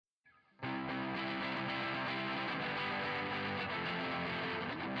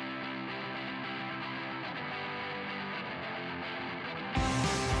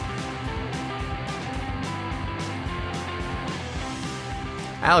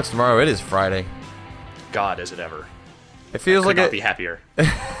Alex, tomorrow it is Friday. God, is it ever? It feels like Could not be happier.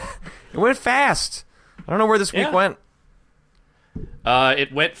 It went fast. I don't know where this week went.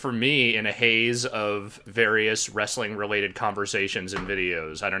 It went for me in a haze of various wrestling-related conversations and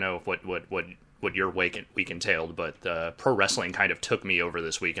videos. I don't know what your week entailed, but pro wrestling kind of took me over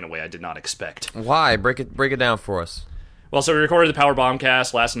this week in a way I did not expect. Why? Break it down for us. Well, so we recorded the Power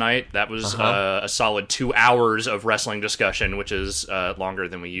Bombcast last night. That was a solid 2 hours of wrestling discussion, which is longer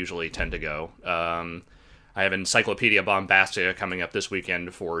than we usually tend to go. I have Encyclopedia Bombastica coming up this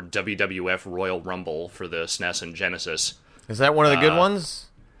weekend for WWF Royal Rumble for the SNES and Genesis. Is that one of the good ones?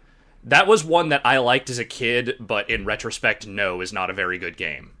 That was one that I liked as a kid, but in retrospect, no, is not a very good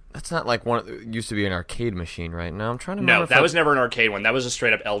game. That's not like one. It used to be an arcade machine, right? Now I'm trying to remember. No, that was never an arcade one. That was a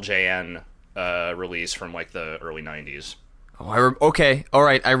straight up LJN release from like the early 90s. Oh, okay, all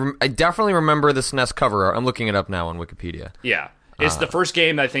right. I definitely remember the SNES cover. I'm looking it up now on Wikipedia. Yeah. It's the first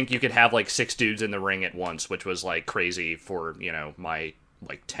game I think you could have like 6 dudes in the ring at once, which was like crazy for, my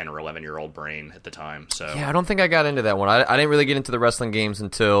like 10 or 11-year-old brain at the time. So yeah, I don't think I got into that one. I didn't really get into the wrestling games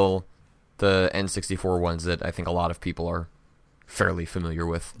until the N64 ones that I think a lot of people are fairly familiar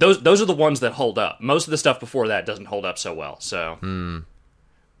with. Those are the ones that hold up. Most of the stuff before that doesn't hold up so well. So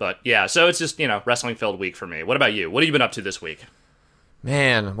But yeah, so it's just, wrestling filled week for me. What about you? What have you been up to this week?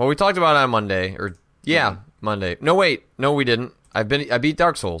 Man, well, we talked about it on Monday Monday. No, wait. No, we didn't. I beat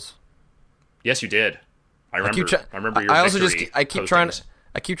Dark Souls. Yes, you did. I remember your I also victory I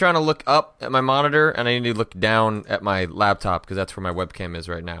keep trying to look up at my monitor, and I need to look down at my laptop because that's where my webcam is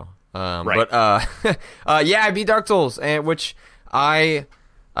right now. Right. But I beat Dark Souls, and which I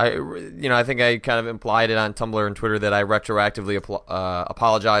think I kind of implied it on Tumblr and Twitter that I retroactively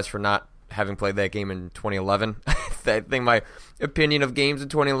apologize for not having played that game in 2011. I think my opinion of games in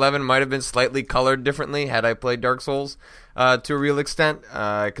 2011 might have been slightly colored differently had I played Dark Souls to a real extent,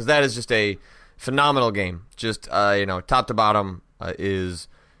 because that is just a phenomenal game. Just top to bottom is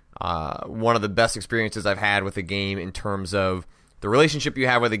one of the best experiences I've had with a game in terms of the relationship you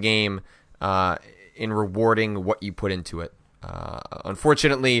have with a game in rewarding what you put into it.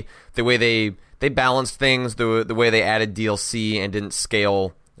 Unfortunately, the way they balanced things, the way they added DLC and didn't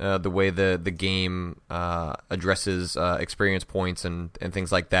scale the way the game addresses experience points and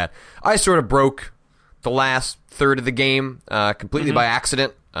things like that, I sort of broke the last third of the game completely by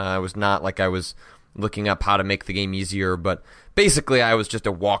accident. It was not like I was looking up how to make the game easier, but basically I was just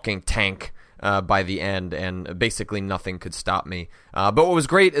a walking tank by the end, and basically nothing could stop me. But what was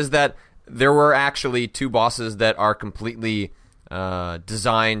great is that there were actually 2 bosses that are completely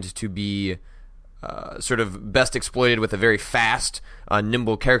designed to be sort of best exploited with a very fast,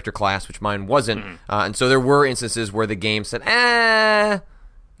 nimble character class, which mine wasn't. And so there were instances where the game said,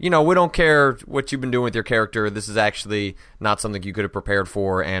 we don't care what you've been doing with your character. This is actually not something you could have prepared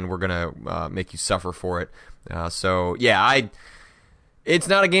for, and we're going to make you suffer for it. It's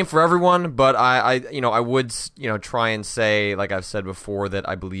not a game for everyone, but I would try and say, like I've said before, that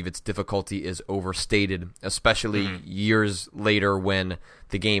I believe its difficulty is overstated, especially years later when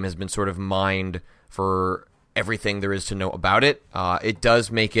the game has been sort of mined for everything there is to know about it. It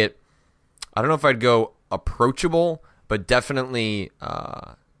does make it, I don't know if I'd go approachable, but definitely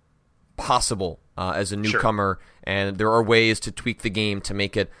possible as a newcomer. Sure. And there are ways to tweak the game to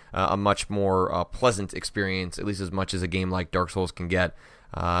make it a much more pleasant experience, at least as much as a game like Dark Souls can get.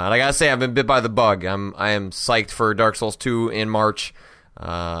 And I gotta say, I've been bit by the bug. I am psyched for Dark Souls 2 in March.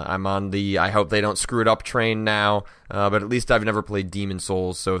 I'm on the I hope they don't screw it up train now, but at least I've never played Demon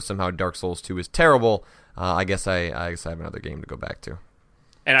Souls, so if somehow Dark Souls 2 is terrible, I guess I have another game to go back to.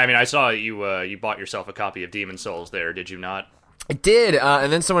 And I mean, I saw you bought yourself a copy of Demon Souls there, did you not? I did,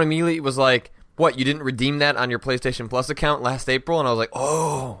 and then someone immediately was like, what, you didn't redeem that on your PlayStation Plus account last April? And I was like,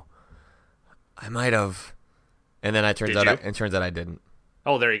 oh, I might have. And then it turns out I didn't.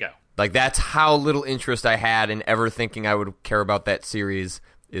 Oh, there you go. Like, that's how little interest I had in ever thinking I would care about that series,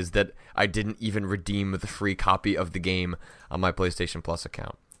 is that I didn't even redeem the free copy of the game on my PlayStation Plus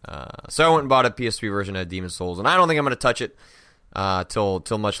account. So I went and bought a PS3 version of Demon's Souls, and I don't think I'm going to touch it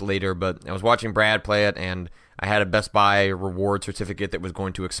till much later, but I was watching Brad play it, and I had a Best Buy reward certificate that was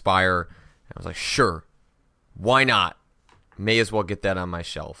going to expire. I was like, sure, why not? May as well get that on my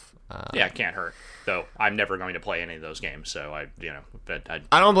shelf. Yeah, it can't hurt. Though I'm never going to play any of those games, so I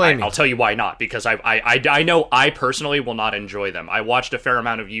don't blame you. I'll tell you why not, because I know I personally will not enjoy them. I watched a fair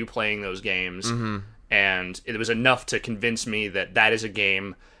amount of you playing those games, and it was enough to convince me that is a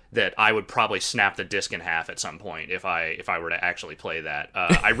game that I would probably snap the disc in half at some point if I were to actually play that.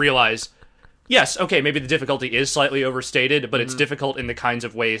 I realize. Yes, okay, maybe the difficulty is slightly overstated, but it's difficult in the kinds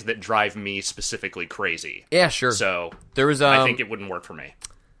of ways that drive me specifically crazy. Yeah, sure. So there was I think it wouldn't work for me.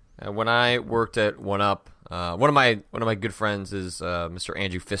 when I worked at One Up, one of my good friends is Mr.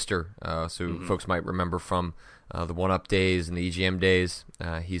 Andrew Pfister, so folks might remember from the One Up days and the EGM days.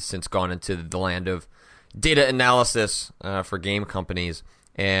 He's since gone into the land of data analysis for game companies,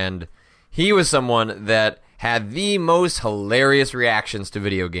 and he was someone that had the most hilarious reactions to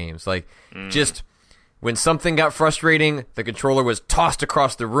video games. Like, just when something got frustrating, the controller was tossed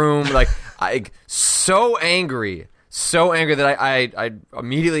across the room. Like, so angry that I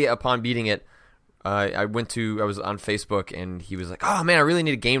immediately upon beating it, I was on Facebook, and he was like, "Oh man, I really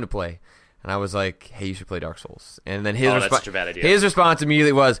need a game to play." And I was like, "Hey, you should play Dark Souls." And then that's such a bad idea. His response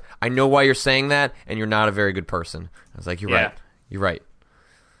immediately was, "I know why you're saying that, and you're not a very good person." I was like, "You're right. You're right."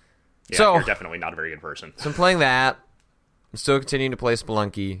 Yeah, so you're definitely not a very good person. So I'm playing that. I'm still continuing to play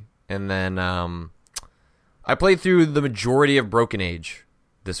Spelunky, and then I played through the majority of Broken Age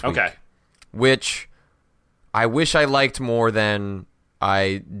this week. Okay. Which I wish I liked more than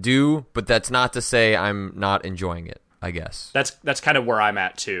I do, but that's not to say I'm not enjoying it, I guess. That's kind of where I'm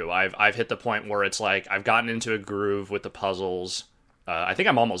at too. I've hit the point where it's like I've gotten into a groove with the puzzles. I think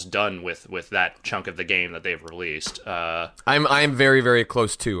I'm almost done with that chunk of the game that they've released. I'm very, very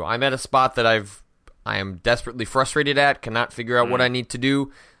close too. I'm at a spot that I am desperately frustrated at, cannot figure out what I need to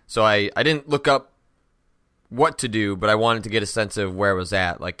do. So I didn't look up what to do, but I wanted to get a sense of where I was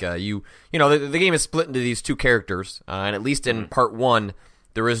at. Like the game is split into these two characters, and at least in part one,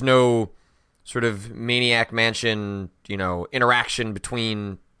 there is no sort of Maniac Mansion, interaction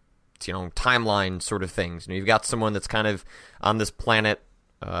between timeline sort of things. You've got someone that's kind of on this planet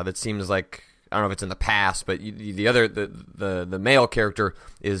that seems like, I don't know if it's in the past, but the male character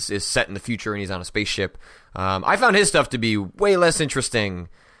is set in the future, and he's on a spaceship. I found his stuff to be way less interesting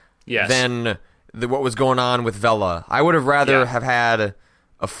than what was going on with Vela. I would have rather have had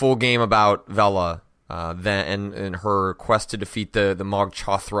a full game about Vela and her quest to defeat the Mog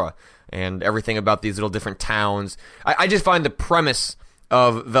Chothra and everything about these little different towns. I just find the premise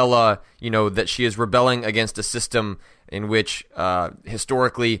of Vela, that she is rebelling against a system in which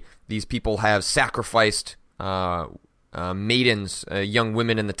historically these people have sacrificed maidens, young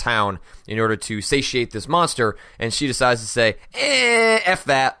women in the town, in order to satiate this monster, and she decides to say, F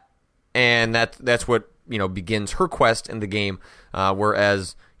that, and that's what begins her quest in the game,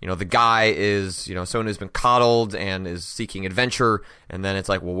 whereas the guy is someone who's been coddled and is seeking adventure, and then it's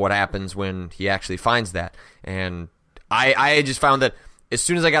like, well, what happens when he actually finds that? And I just found that as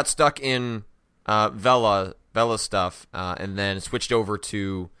soon as I got stuck in Vela stuff, and then switched over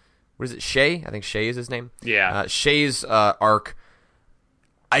to, what is it, Shay? I think Shay is his name. Yeah. Shay's arc,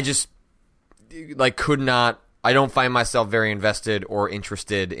 I just could not. I don't find myself very invested or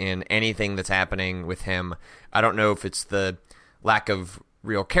interested in anything that's happening with him. I don't know if it's the lack of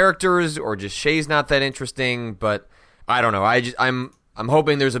real characters or just Shay's not that interesting, but I don't know. I'm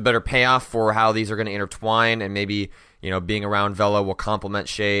hoping there's a better payoff for how these are going to intertwine, and maybe being around Vela will complement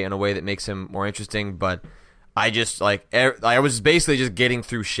Shay in a way that makes him more interesting. But I just I was basically just getting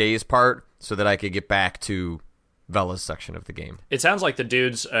through Shay's part so that I could get back to Vela's section of the game. It sounds like the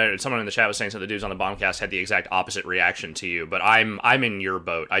dudes, someone in the chat was saying, so the dudes on the Bombcast had the exact opposite reaction to you, but I'm in your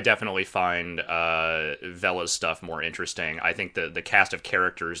boat. I definitely find Vela's stuff more interesting. I think the cast of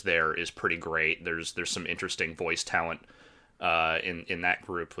characters there is pretty great. There's some interesting voice talent in that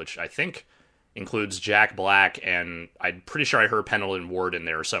group, which I think includes Jack Black, and I'm pretty sure I heard Pendleton Ward in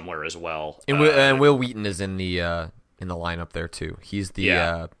there somewhere as well. And Will Wheaton is in the lineup there too. He's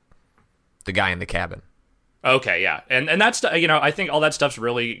the guy in the cabin. Okay, yeah, and that's I think all that stuff's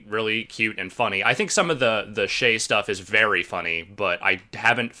really, really cute and funny. I think some of the Shay stuff is very funny, but I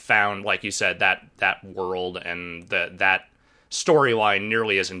haven't found, like you said, that world and that storyline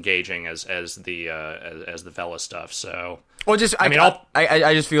nearly as engaging as the Vela stuff. So, well,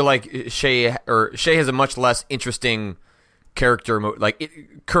 I just feel like Shay has a much less interesting character,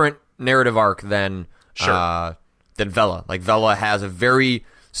 current narrative arc than Vela. Like, Vela has a very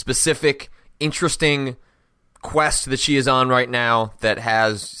specific, interesting quest that she is on right now that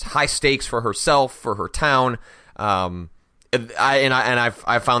has high stakes for herself, for her town. I've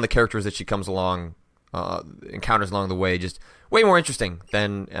found the characters that she comes along, encounters along the way, just way more interesting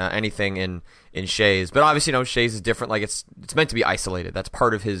than anything in Shay's. But obviously, Shay's is different. Like, it's meant to be isolated. That's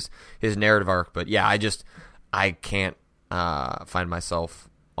part of his narrative arc. But yeah, I can't find myself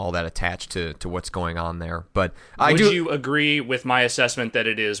all that attached to what's going on there. But would you agree with my assessment that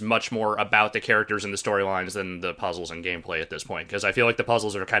it is much more about the characters and the storylines than the puzzles and gameplay at this point? Because I feel like the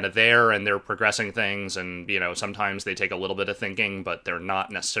puzzles are kind of there and they're progressing things, and sometimes they take a little bit of thinking, but they're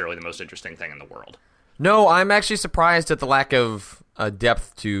not necessarily the most interesting thing in the world. No, I'm actually surprised at the lack of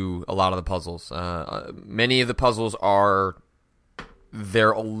depth to a lot of the puzzles. Many of the puzzles are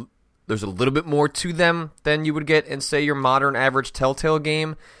there's a little bit more to them than you would get in, say, your modern average Telltale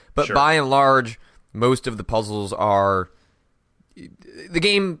game. But Sure. by and large, most of the puzzles are... The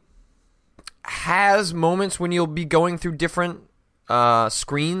game has moments when you'll be going through different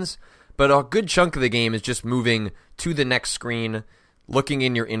screens, but a good chunk of the game is just moving to the next screen, looking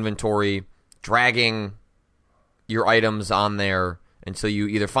in your inventory, dragging your items on there until you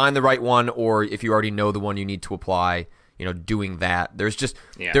either find the right one, or if you already know the one you need to apply, doing that. There's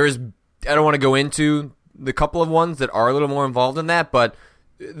I don't want to go into the couple of ones that are a little more involved in that, but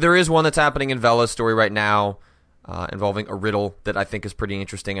there is one that's happening in Vela's story right now, involving a riddle that I think is pretty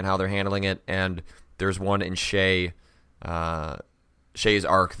interesting in how they're handling it, and there's one in Shay's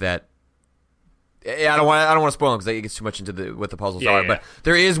arc that I don't want to spoil them because it gets too much into what the puzzles are. But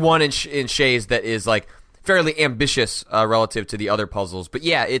there is one in Shay's that is like fairly ambitious relative to the other puzzles. But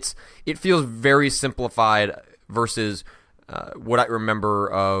yeah, it feels very simplified versus what I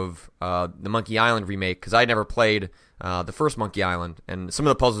remember of the Monkey Island remake, because I never played the first Monkey Island, and some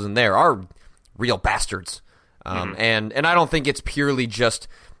of the puzzles in there are real bastards. And I don't think it's purely just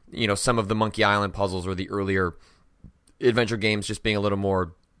some of the Monkey Island puzzles or the earlier adventure games just being a little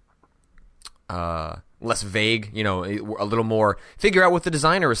more less vague, a little more figure out what the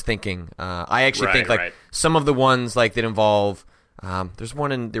designer is thinking. I actually think some of the ones that involve there's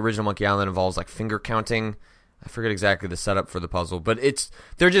one in the original Monkey Island that involves finger counting. I forget exactly the setup for the puzzle, but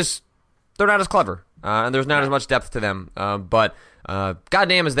they're not as clever, and there's not as much depth to them. But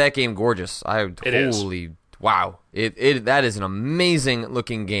goddamn, is that game gorgeous! Wow! That is an amazing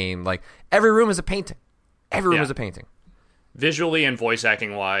looking game. Every room is a painting. Every room is a painting. Visually and voice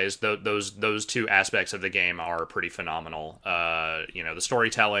acting wise, those two aspects of the game are pretty phenomenal. The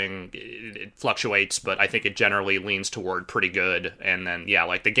storytelling it fluctuates, but I think it generally leans toward pretty good. And then the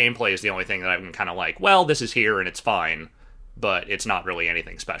gameplay is the only thing that I'm kind of well, this is here and it's fine, but it's not really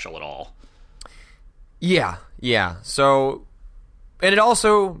anything special at all. Yeah. So, and it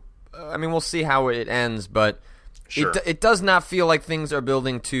also, we'll see how it ends, but sure. It does not feel like things are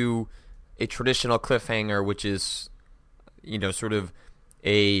building to a traditional cliffhanger, which is sort of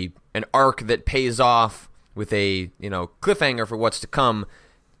an arc that pays off with a cliffhanger for what's to come.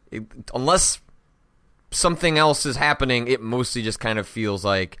 Unless something else is happening, it mostly just kind of feels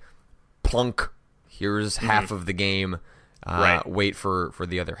like plunk. Here's half of the game. Right. Wait for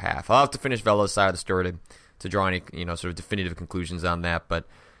the other half. I'll have to finish Vela's side of the story to draw any sort of definitive conclusions on that. But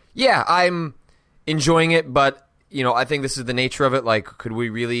yeah, I'm enjoying it. But I think this is the nature of it. Could we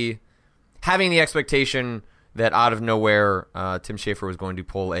really having the expectation that out of nowhere, Tim Schafer was going to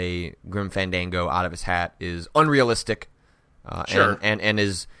pull a Grim Fandango out of his hat is unrealistic, sure. and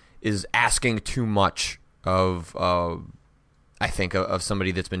is asking too much of I think of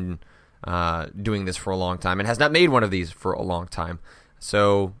somebody that's been doing this for a long time and has not made one of these for a long time.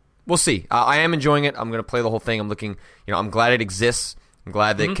 So we'll see. I am enjoying it. I'm going to play the whole thing. I'm looking. I'm glad it exists. I'm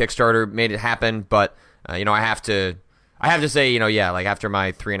glad that Kickstarter made it happen. But I have to say, after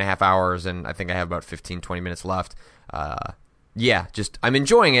my 3.5 hours, and I think I have about 15-20 minutes left, I'm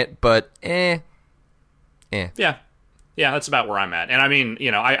enjoying it, but Yeah, that's about where I'm at. And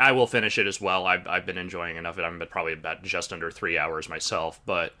I will finish it as well. I've been enjoying enough of it. I'm probably about just under 3 hours myself,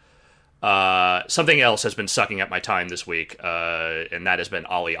 but something else has been sucking up my time this week, and that has been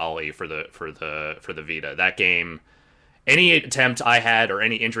Ollie Ollie for the Vita. That game, any attempt I had or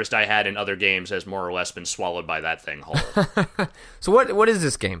any interest I had in other games has more or less been swallowed by that thing whole. So what is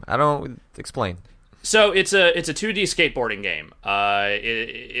this game? I don't explain. So it's a 2D skateboarding game.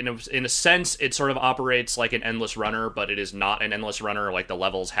 In a sense, it sort of operates like an endless runner, but it is not an endless runner. The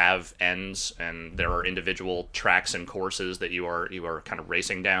levels have ends, and there are individual tracks and courses that you are kind of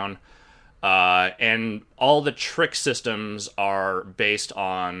racing down. And all the trick systems are based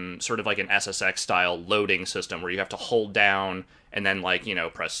on sort of an SSX style loading system where you have to hold down and then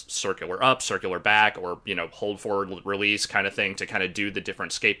press circular up, circular back, or hold forward, release kind of thing to kind of do the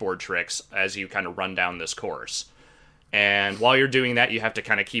different skateboard tricks as you kind of run down this course. And while you're doing that, you have to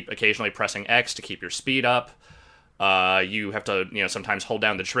kind of keep occasionally pressing X to keep your speed up. You have to sometimes hold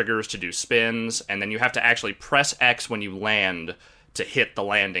down the triggers to do spins, and then you have to actually press X when you land to hit the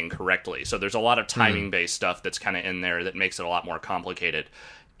landing correctly. So there's a lot of timing-based stuff that's kind of in there that makes it a lot more complicated.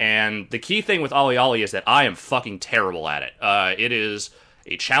 And the key thing with Ollie Ollie is that I am fucking terrible at it. It is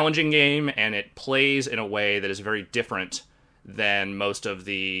a challenging game, and it plays in a way that is very different than most of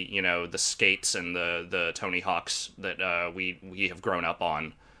the the skates and the Tony Hawks that we have grown up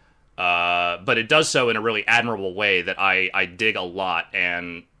on. But it does so in a really admirable way that I dig a lot,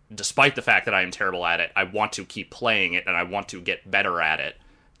 and despite the fact that I am terrible at it, I want to keep playing it, and I want to get better at it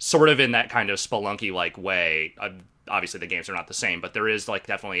sort of in that kind of Spelunky-like way. Obviously, the games are not the same, but there is like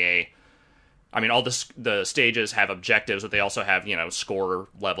definitely all the stages have objectives, but they also have, score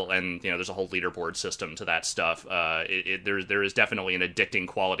level, and, there's a whole leaderboard system to that stuff. There is definitely an addicting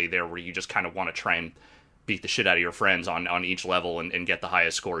quality there where you just kind of want to try and beat the shit out of your friends on each level and get the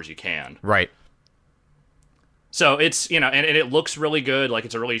highest scores you can. Right. So it's, and it looks really good. Like,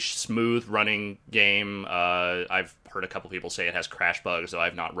 it's a really smooth running game. I've heard a couple people say it has crash bugs, though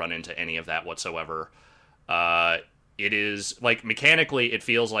I've not run into any of that whatsoever. It is, like, mechanically, it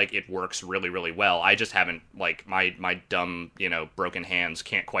feels like it works really, really well. I just haven't, like, my dumb, broken hands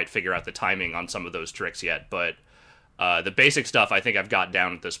can't quite figure out the timing on some of those tricks yet. But the basic stuff I think I've got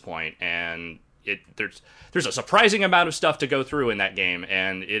down at this point, and there's a surprising amount of stuff to go through in that game,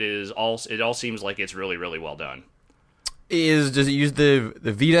 and it all seems like it's really, really well done. Does it use the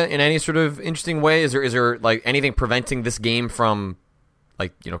Vita in any sort of interesting way? Is there like anything preventing this game from,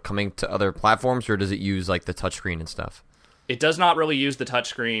 like, coming to other platforms, or does it use like the touchscreen and stuff? It does not really use the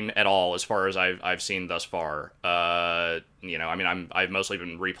touchscreen at all, as far as I've seen thus far. I've mostly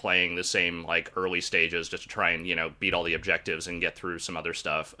been replaying the same, like, early stages just to try and beat all the objectives and get through some other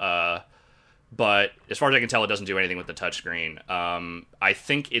stuff. But as far as I can tell, it doesn't do anything with the touchscreen. I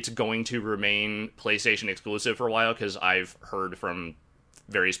think it's going to remain PlayStation exclusive for a while, because I've heard from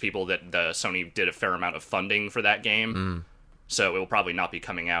various people that the Sony did a fair amount of funding for that game. So it will probably not be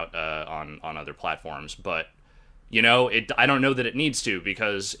coming out on other platforms. But, I don't know that it needs to,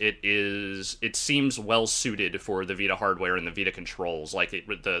 because it seems well suited for the Vita hardware and the Vita controls. Like,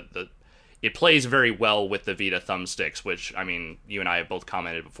 it plays very well with the Vita thumbsticks, which, you and I have both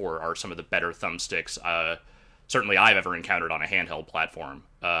commented before, are some of the better thumbsticks certainly I've ever encountered on a handheld platform.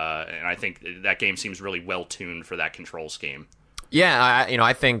 And I think that game seems really well tuned for that control scheme. Yeah,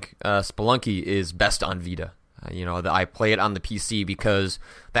 I think Spelunky is best on Vita. I play it on the PC because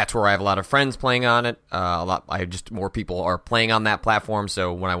that's where I have a lot of friends playing on it. More people are playing on that platform.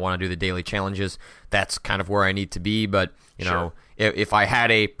 So when I want to do the daily challenges, that's kind of where I need to be. But Sure. If I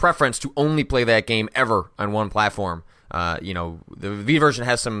had a preference to only play that game ever on one platform, the Vita version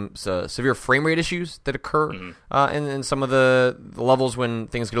has some severe frame rate issues that occur in some of the levels when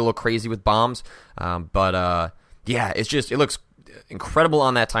things get a little crazy with bombs. But it looks incredible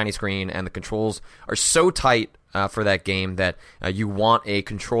on that tiny screen, and the controls are so tight for that game that you want a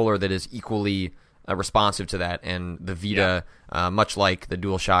controller that is equally responsive to that, and the Vita, much like the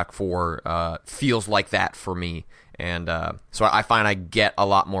DualShock 4, feels like that for me. And so I find I get a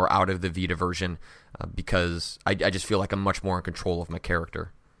lot more out of the Vita version because I just feel like I'm much more in control of my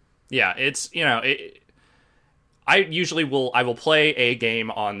character. Yeah, it's, I will play a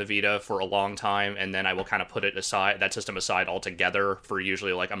game on the Vita for a long time, and then I will kind of put that system aside altogether for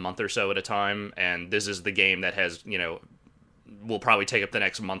usually like a month or so at a time. And this is the game that has, will probably take up the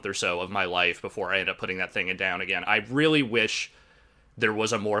next month or so of my life before I end up putting that thing down again. I really wish there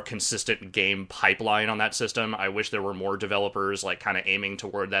was a more consistent game pipeline on that system. I wish there were more developers like kind of aiming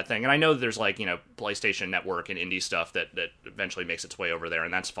toward that thing. And I know there's like, PlayStation Network and indie stuff that eventually makes its way over there,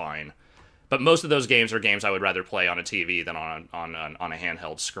 and that's fine. But most of those games are games I would rather play on a TV than on a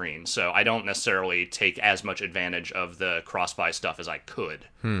handheld screen. So I don't necessarily take as much advantage of the cross-buy stuff as I could.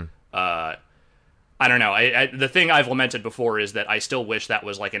 I don't know. The thing I've lamented before is that I still wish that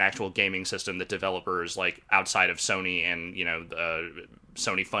was like an actual gaming system that developers like outside of Sony and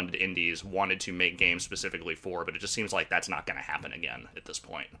Sony-funded indies wanted to make games specifically for. But it just seems like that's not going to happen again at this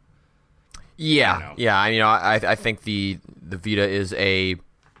point. Yeah, I think the Vita is a,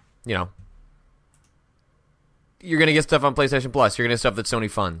 you're going to get stuff on PlayStation Plus. You're going to get stuff that Sony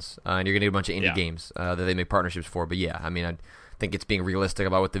funds, and you're going to get a bunch of indie games that they make partnerships for. But yeah, I think it's being realistic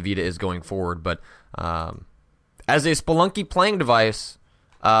about what the Vita is going forward. But as a Spelunky playing device,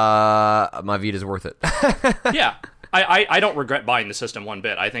 my Vita is worth it. Yeah, I don't regret buying the system one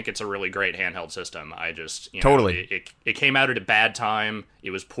bit. I think it's a really great handheld system. I just totally it came out at a bad time. It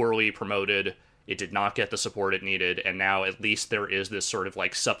was poorly promoted. It did not get the support it needed, and now at least there is this sort of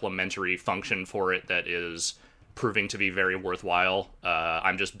like supplementary function for it that is proving to be very worthwhile.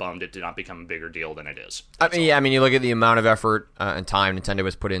 I'm just bummed it did not become a bigger deal than it is. You look at the amount of effort and time Nintendo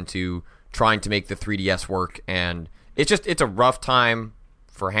has put into trying to make the 3DS work, and it's a rough time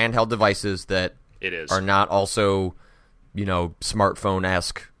for handheld devices that are not also,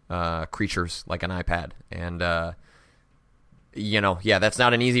 smartphone-esque creatures like an iPad. And, that's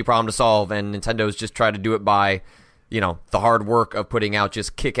not an easy problem to solve, and Nintendo's just tried to do it by the hard work of putting out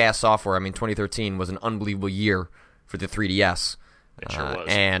just kick-ass software. 2013 was an unbelievable year for the 3DS. It sure was.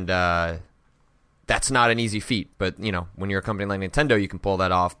 And that's not an easy feat. But, when you're a company like Nintendo, you can pull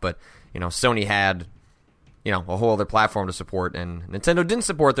that off. But, Sony had a whole other platform to support, and Nintendo didn't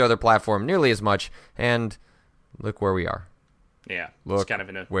support their other platform nearly as much, and look where we are. Yeah, it's kind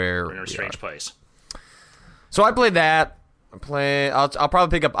of we're in a strange place. So I played that. I'll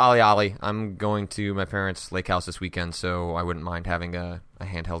probably pick up Ali. I'm going to my parents' lake house this weekend, so I wouldn't mind having a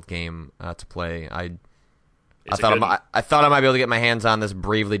handheld game to play. I thought I might be able to get my hands on this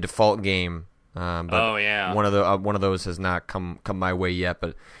Bravely Default game, but one of those has not come my way yet.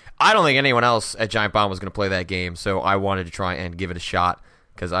 But I don't think anyone else at Giant Bomb was going to play that game, so I wanted to try and give it a shot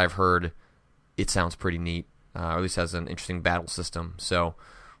because I've heard it sounds pretty neat, or at least has an interesting battle system. So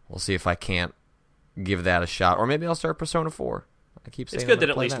we'll see if I can't give that a shot, or maybe I'll start Persona 4. I keep saying it's good that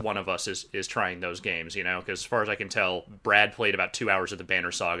at least one of us is trying those games, because as far as I can tell, Brad played about 2 hours of the Banner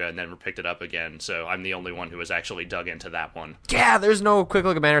Saga and never picked it up again, so I'm the only one who has actually dug into that one. Yeah, there's no quick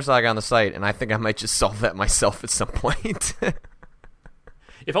look at Banner Saga on the site, and I think I might just solve that myself at some point.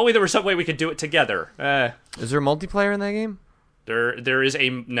 If only there was some way we could do it together. Is there multiplayer in that game? There's a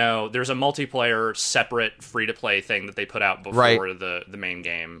multiplayer separate free-to-play thing that they put out before the main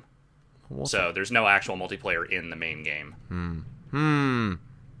game. So there's no actual multiplayer in the main game.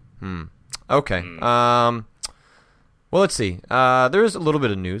 Okay. Well, let's see. There's a little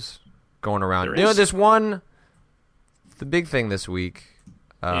bit of news going around. This one, the big thing this week.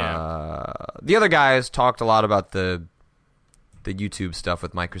 The other guys talked a lot about the YouTube stuff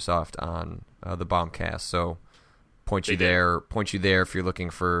with Microsoft on the Bombcast. So point you there if you're looking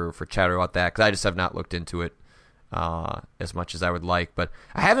for chatter about that, because I just have not looked into it as much as I would like. But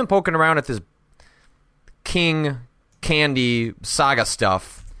I have been poking around at this King Candy Saga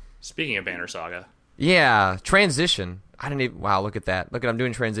stuff. Speaking of Banner Saga. Yeah, transition. I didn't even... Wow, look at that. Look at I'm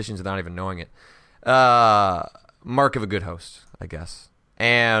doing transitions without even knowing it. Mark of a good host, I guess.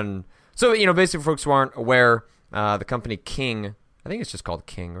 And so, basically for folks who aren't aware, the company King... I think it's just called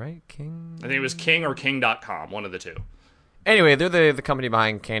King, right? King? I think it was King or King.com, one of the two. Anyway, they're the company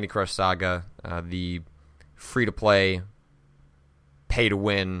behind Candy Crush Saga, the free-to-play,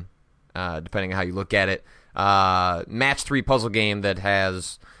 pay-to-win, depending on how you look at it, match 3 puzzle game that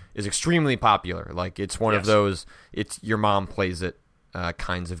is extremely popular. Like, it's one of those, it's your mom plays it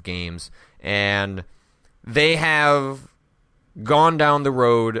kinds of games. And they have gone down the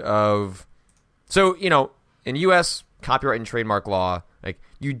road of... So, in U.S. copyright and trademark law, like,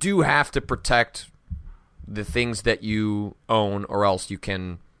 you do have to protect the things that you own, or else you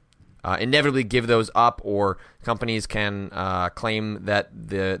can... inevitably give those up, or companies can claim that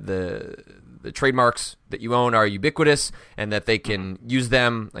the trademarks that you own are ubiquitous and that they can use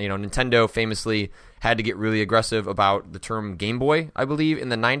them. Nintendo famously had to get really aggressive about the term Game Boy, I believe, in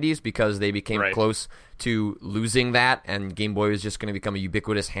the 90s, because they became close to losing that, and Game Boy was just going to become a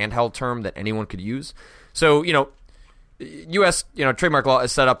ubiquitous handheld term that anyone could use. So, U.S. trademark law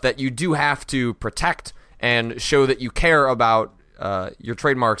is set up that you do have to protect and show that you care about your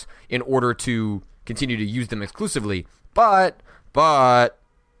trademarks in order to continue to use them exclusively, but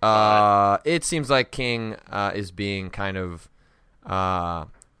it seems like King is being kind of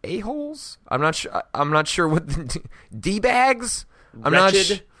a-holes. I'm not sure what the D-bags.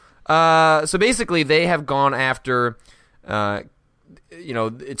 Wretched. So basically, they have gone after.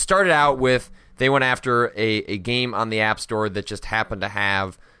 It started out with they went after a game on the App Store that just happened to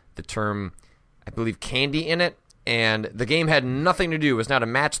have the term, I believe, candy in it. And the game had nothing to do. It was not a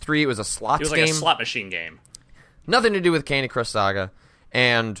match 3. It was a slots game. It was like a slot machine game. Nothing to do with Candy Crush Saga.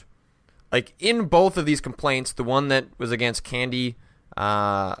 And, like, in both of these complaints, the one that was against Candy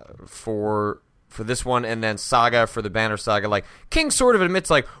for this one, and then Saga for the Banner Saga, like, King sort of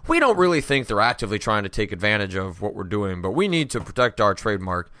admits, like, we don't really think they're actively trying to take advantage of what we're doing, but we need to protect our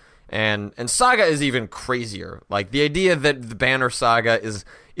trademark. And Saga is even crazier. Like, the idea that the Banner Saga is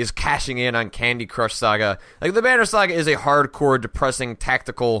cashing in on Candy Crush Saga. Like, the Banner Saga is a hardcore, depressing,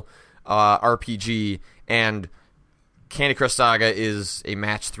 tactical RPG, and Candy Crush Saga is a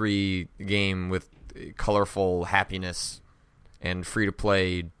match 3 game with colorful happiness and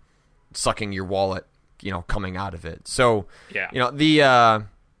free-to-play sucking your wallet, coming out of it. So, I'm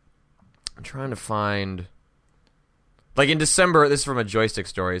trying to find... Like, in December, this is from a Joystick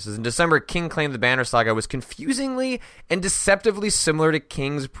Story. It says, in December, King claimed the Banner Saga was confusingly and deceptively similar to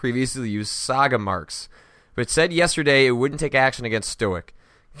King's previously used Saga marks, but said yesterday it wouldn't take action against Stoic.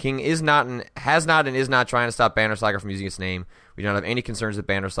 King has not and is not trying to stop Banner Saga from using its name. We don't have any concerns that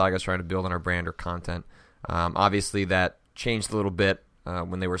Banner Saga is trying to build on our brand or content. Obviously, that changed a little bit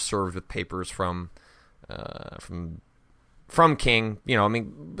when they were served with papers from King.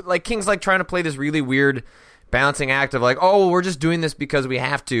 Like, King's like trying to play this really weird balancing act of like, oh, well, we're just doing this because we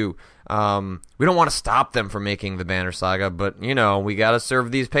have to. We don't want to stop them from making the Banner Saga, but, we got to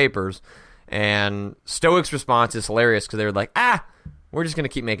serve these papers. And Stoic's response is hilarious because they're like, we're just going to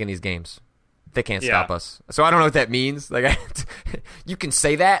keep making these games. They can't stop us. So I don't know what that means. Like, you can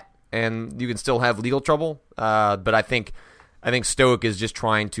say that, and you can still have legal trouble. But I think Stoic is just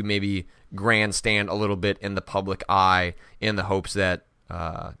trying to maybe grandstand a little bit in the public eye in the hopes that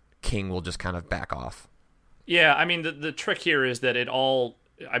King will just kind of back off. Yeah, I mean, the trick here is that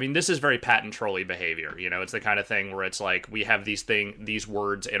this is very patent trolley behavior. You know, it's the kind of thing where it's like, we have these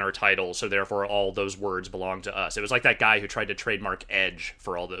words in our title, so therefore all those words belong to us. It was like that guy who tried to trademark Edge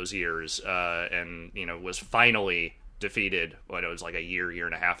for all those years, and, you know, was finally defeated, it was like a year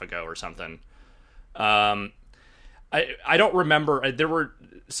and a half ago or something. I don't remember. There were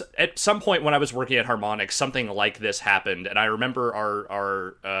at some point when I was working at Harmonix, something like this happened, and I remember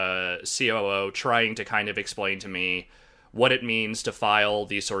our COO trying to kind of explain to me what it means to file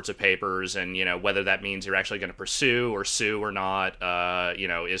these sorts of papers, and, you know, whether that means you're actually going to pursue or sue or not, you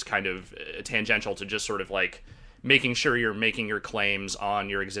know, is kind of tangential to just sort of like making sure you're making your claims on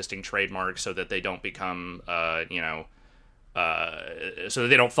your existing trademarks so that they don't become, so that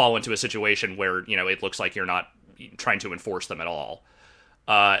they don't fall into a situation where, you know, it looks like you're not trying to enforce them at all.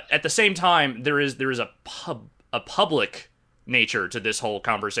 At the same time, there is a public nature to this whole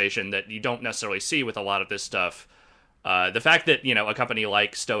conversation that you don't necessarily see with a lot of this stuff. The fact that, you know, a company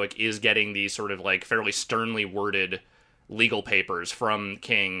like Stoic is getting these sort of like fairly sternly worded legal papers from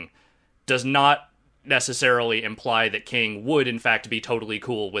King does not necessarily imply that King would in fact be totally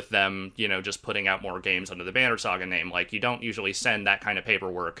cool with them, you know, just putting out more games under the Banner Saga name. Like, you don't usually send that kind of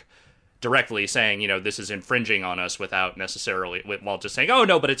paperwork directly saying, you know, this is infringing on us without necessarily, while just saying, oh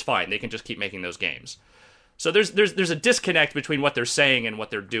no, but it's fine, they can just keep making those games. So there's a disconnect between what they're saying and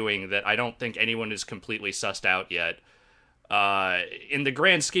what they're doing that I don't think anyone is completely sussed out yet. In the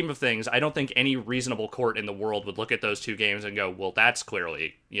grand scheme of things, I don't think any reasonable court in the world would look at those two games and go, well, that's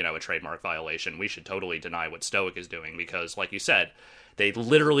clearly, you know, a trademark violation. We should totally deny what Stoic is doing, because, like you said, they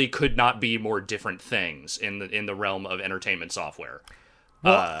literally could not be more different things in the realm of entertainment software.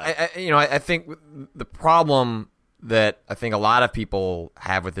 Well, I think the problem that I think a lot of people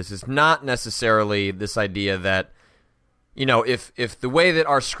have with this is not necessarily this idea that, you know, if the way that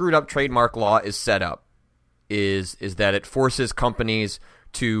our screwed up trademark law is set up is that it forces companies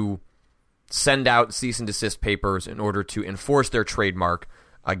to send out cease and desist papers in order to enforce their trademark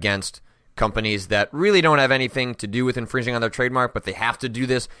against companies that really don't have anything to do with infringing on their trademark, but they have to do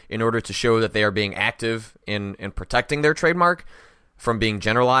this in order to show that they are being active in protecting their trademark from being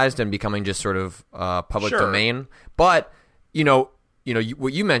generalized and becoming just sort of public domain. But,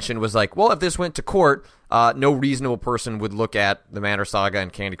 what you mentioned was like, well, if this went to court, no reasonable person would look at the Banner Saga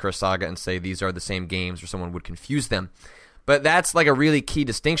and Candy Crush Saga and say these are the same games, or someone would confuse them. But that's like a really key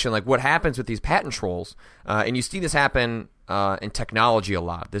distinction. Like, what happens with these patent trolls, and you see this happen in technology a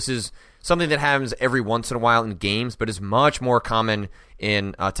lot. This is something that happens every once in a while in games, but is much more common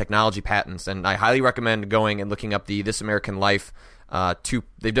in technology patents. And I highly recommend going and looking up the This American Life.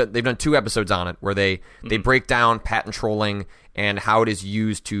 They've done 2 episodes on it where they break down patent trolling and how it is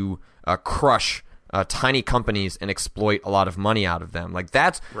used to crush tiny companies and exploit a lot of money out of them. Like,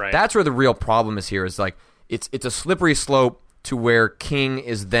 that's where the real problem is here. Is like it's a slippery slope to where King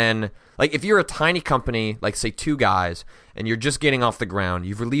is then, like, if you're a tiny company, like say 2 guys, and you're just getting off the ground,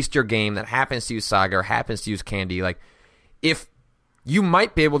 you've released your game that happens to use Saga or happens to use Candy, like, if you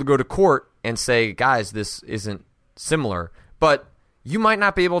might be able to go to court and say, guys, this isn't similar, but you might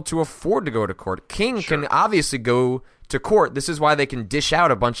not be able to afford to go to court. King can obviously go to court. This is why they can dish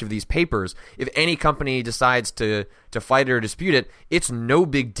out a bunch of these papers. If any company decides to fight it or dispute it, it's no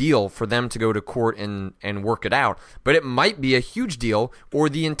big deal for them to go to court and work it out. But it might be a huge deal, or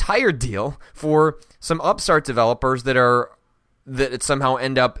the entire deal, for some upstart developers that somehow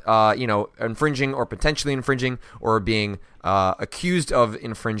end up infringing or potentially infringing or being accused of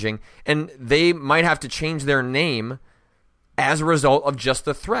infringing, and they might have to change their name as a result of just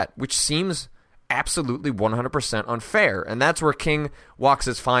the threat, which seems absolutely 100% unfair. And that's where King walks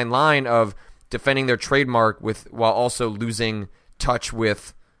this fine line of defending their trademark while also losing touch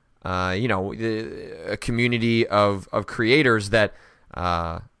with a community of creators that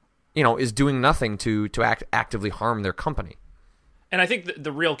is doing nothing to actively harm their company. And I think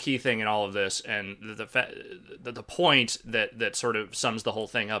the real key thing in all of this, and the point that sort of sums the whole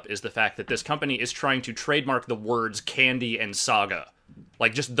thing up, is the fact that this company is trying to trademark the words Candy and Saga,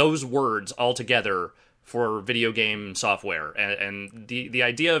 like just those words all together, for video game software. And the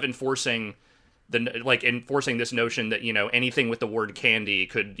idea of enforcing this notion that, you know, anything with the word Candy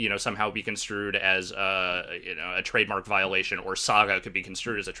could, you know, somehow be construed as a trademark violation, or Saga could be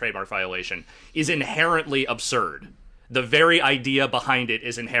construed as a trademark violation, is inherently absurd. the very idea behind it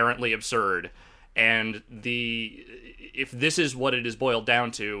is inherently absurd. And if this is what it is boiled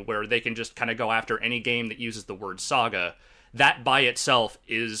down to, where they can just kind of go after any game that uses the word saga, that by itself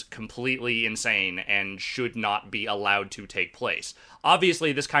is completely insane and should not be allowed to take place.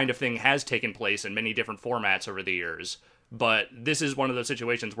 Obviously, this kind of thing has taken place in many different formats over the years, but this is one of those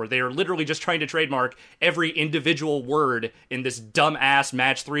situations where they are literally just trying to trademark every individual word in this dumb-ass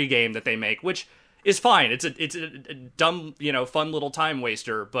Match 3 game that they make, which is fine. It's a dumb, fun little time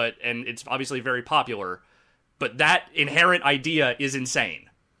waster, and it's obviously very popular, but that inherent idea is insane.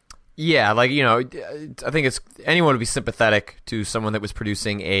 Yeah, I think anyone would be sympathetic to someone that was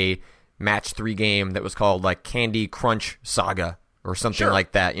producing a Match 3 game that was called like Candy Crunch Saga or something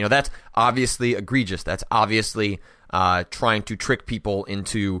like that. That's obviously egregious. That's obviously trying to trick people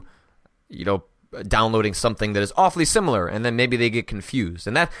into, downloading something that is awfully similar, and then maybe they get confused.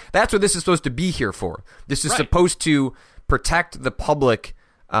 And that's what this is supposed to be here for. This is supposed to protect the public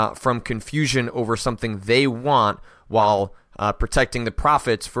from confusion over something they want while protecting the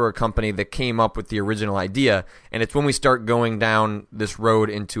profits for a company that came up with the original idea. And it's when we start going down this road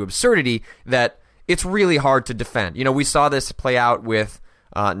into absurdity that it's really hard to defend. We saw this play out with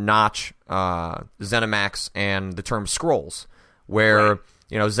Notch, ZeniMax, and the term scrolls, where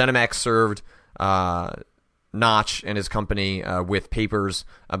ZeniMax served Notch and his company with papers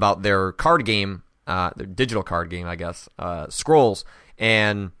about their card game, their digital card game, I guess, Scrolls,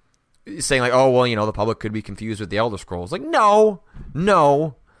 and saying like, oh, well, the public could be confused with the Elder Scrolls. Like, no.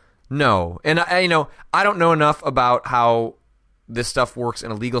 And I don't know enough about how this stuff works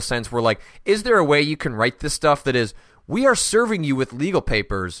in a legal sense where, like, is there a way you can write this stuff that is, we are serving you with legal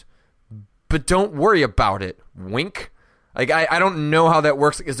papers, but don't worry about it, wink? Like, I don't know how that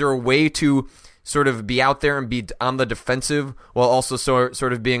works. Is there a way to sort of be out there and be on the defensive while also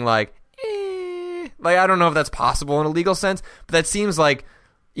sort of being like, Like, I don't know if that's possible in a legal sense, but that seems like,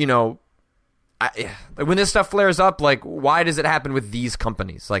 when this stuff flares up, like, why does it happen with these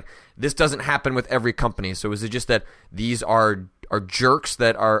companies? Like, this doesn't happen with every company. So is it just that these are jerks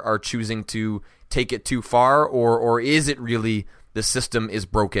that are choosing to take it too far, or is it really the system is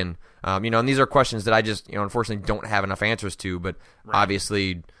broken? And these are questions that I just, unfortunately don't have enough answers to, but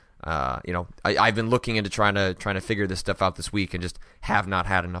obviously, I've been looking into trying to figure this stuff out this week and just have not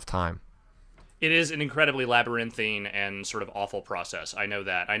had enough time. It is an incredibly labyrinthine and sort of awful process. I know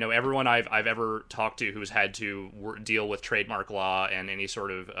that. I know everyone I've ever talked to who's had to deal with trademark law and any sort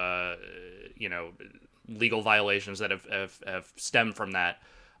of legal violations that have stemmed from that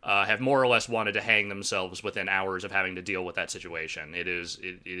have more or less wanted to hang themselves within hours of having to deal with that situation. It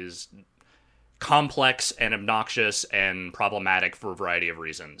is complex and obnoxious and problematic for a variety of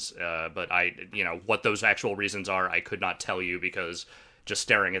reasons. But what those actual reasons are, I could not tell you because just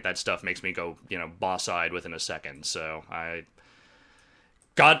staring at that stuff makes me go, boss-eyed within a second. So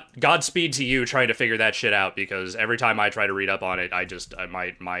Godspeed to you trying to figure that shit out, because every time I try to read up on it,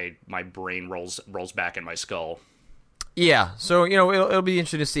 my brain rolls back in my skull. Yeah, so it'll be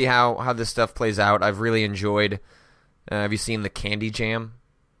interesting to see how this stuff plays out. I've really enjoyed. Have you seen the Candy Jam?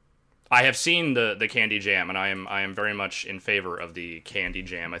 I have seen the Candy Jam, and I am very much in favor of the Candy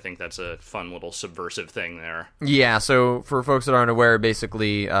Jam. I think that's a fun little subversive thing there. Yeah, so for folks that aren't aware,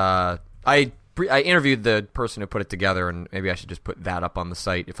 basically, I interviewed the person who put it together, and maybe I should just put that up on the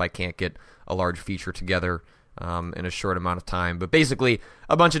site if I can't get a large feature together in a short amount of time. But basically,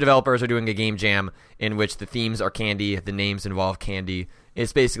 a bunch of developers are doing a game jam in which the themes are candy, the names involve candy.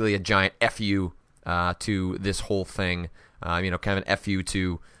 It's basically a giant FU to this whole thing, kind of an FU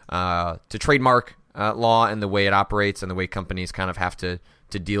to trademark law and the way it operates and the way companies kind of have to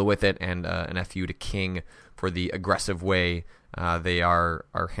deal with it, and an FU to King for the aggressive way they are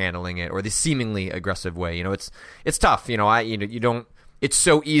handling it, or the seemingly aggressive way. It's tough. You don't. It's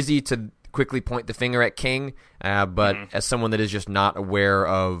so easy to quickly point the finger at King, but as someone that is just not aware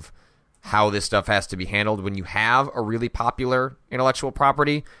of how this stuff has to be handled, when you have a really popular intellectual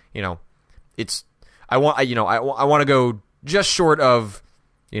property, I want to go just short of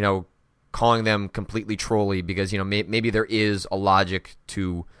calling them completely trolly, because maybe there is a logic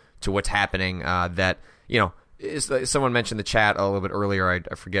to what's happening. That someone mentioned the chat a little bit earlier.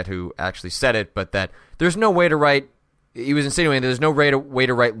 I forget who actually said it, but that there's no way to write. He was insinuating there's no way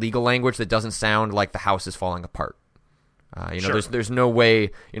to write legal language that doesn't sound like the house is falling apart. Sure. There's no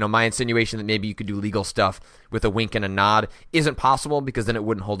way. My insinuation that maybe you could do legal stuff with a wink and a nod isn't possible, because then it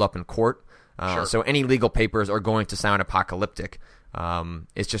wouldn't hold up in court. Sure. So any legal papers are going to sound apocalyptic.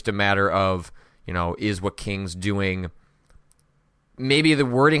 It's just a matter of, is what King's doing, maybe the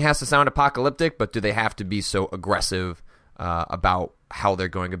wording has to sound apocalyptic, but do they have to be so aggressive about how they're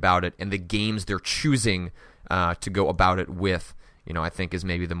going about it and the games they're choosing to go about it with, I think is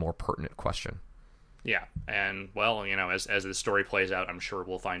maybe the more pertinent question. Yeah, and well, as the story plays out, I'm sure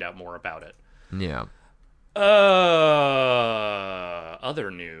we'll find out more about it. Yeah. Other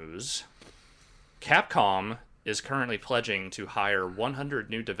news. Capcom is currently pledging to hire 100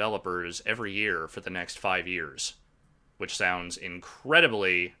 new developers every year for the next 5 years, which sounds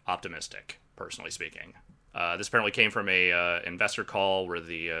incredibly optimistic, personally speaking. This apparently came from a investor call where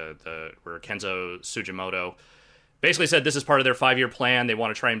where Kenzo Sugimoto basically said this is part of their 5-year plan. They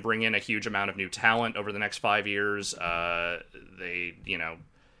want to try and bring in a huge amount of new talent over the next 5 years.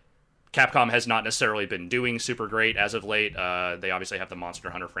 Capcom has not necessarily been doing super great as of late. They obviously have the Monster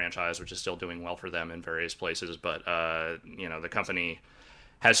Hunter franchise, which is still doing well for them in various places, but the company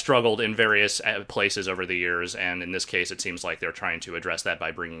has struggled in various places over the years, and in this case, it seems like they're trying to address that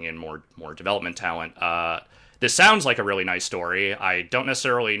by bringing in more development talent. This sounds like a really nice story. I don't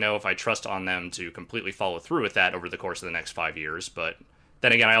necessarily know if I trust on them to completely follow through with that over the course of the next 5 years, but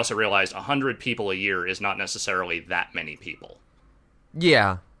then again, I also realized 100 people a year is not necessarily that many people.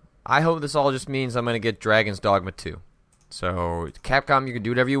 Yeah. I hope this all just means I'm going to get Dragon's Dogma 2. So, Capcom, you can do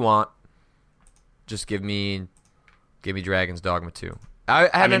whatever you want. Just give me Dragon's Dogma 2.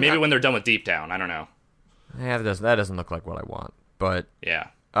 I mean, maybe when they're done with Deep Down, I don't know. Yeah, that doesn't look like what I want. But yeah.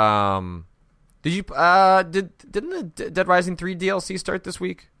 Didn't the Dead Rising 3 DLC start this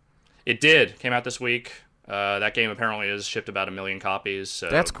week? It did. Came out this week. That game apparently has shipped about 1 million copies. So,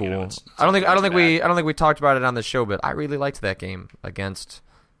 that's cool. It's I don't think we talked about it on the show, but I really liked that game against.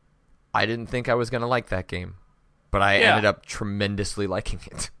 I didn't think I was going to like that game, but I ended up tremendously liking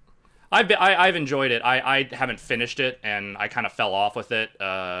it. I've enjoyed it. I haven't finished it, and I kind of fell off with it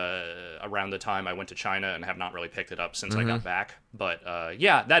around the time I went to China and have not really picked it up since I got back. But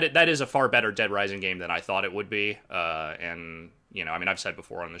that is a far better Dead Rising game than I thought it would be. And I've said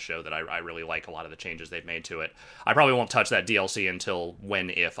before on the show that I really like a lot of the changes they've made to it. I probably won't touch that DLC until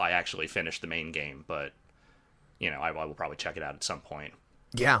if I actually finish the main game, but I will probably check it out at some point.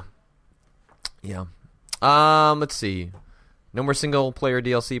 Yeah. Yeah. Let's see. No more single-player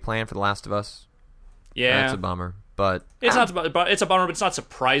DLC planned for The Last of Us. Yeah. That's a bummer. But it's a bummer, but it's not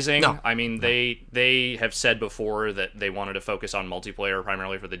surprising. No. I mean, they have said before that they wanted to focus on multiplayer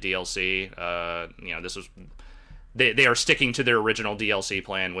primarily for the DLC. This was they are sticking to their original DLC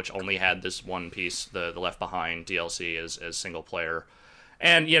plan, which only had this one piece, the Left Behind DLC, as single player.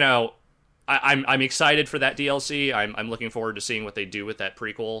 And I'm excited for that DLC. I'm looking forward to seeing what they do with that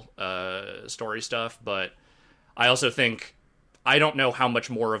prequel story stuff. But I also think I don't know how much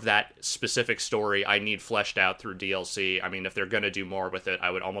more of that specific story I need fleshed out through DLC. I mean, if they're going to do more with it,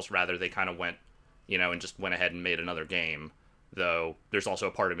 I would almost rather they kind of went, and just went ahead and made another game. Though there's also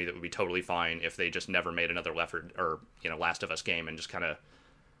a part of me that would be totally fine if they just never made another Last of Us game and just kind of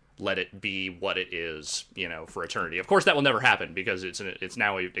let it be what it is, for eternity. Of course, that will never happen because it's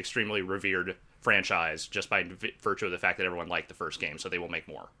now an extremely revered franchise just by virtue of the fact that everyone liked the first game, so they will make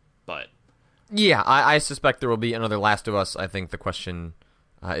more. But yeah, I suspect there will be another Last of Us. I think the question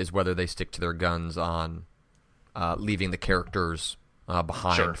is whether they stick to their guns on leaving the characters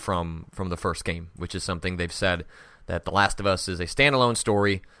behind from the first game, which is something they've said that The Last of Us is a standalone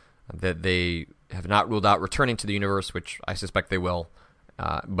story, that they have not ruled out returning to the universe, which I suspect they will.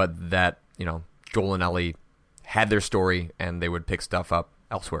 But that, Joel and Ellie had their story and they would pick stuff up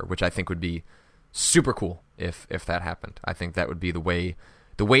elsewhere, which I think would be super cool if that happened. I think that would be the way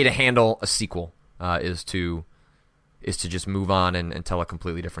to handle a sequel is to just move on and tell a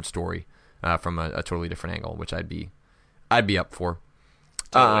completely different story from a totally different angle, which I'd be up for.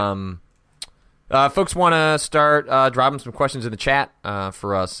 Totally. Folks want to start dropping some questions in the chat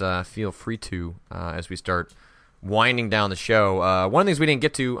for us. Feel free to as we start winding down the show. One of the things we didn't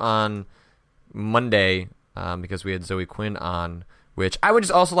get to on Monday because we had Zoe Quinn on, which I would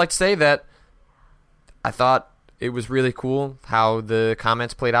just also like to say that I thought it was really cool how the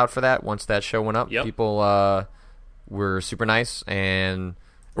comments played out for that once that show went up. Yep. People were super nice and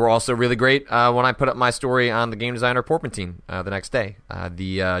were also really great when I put up my story on the Game Designer Porpentine the next day.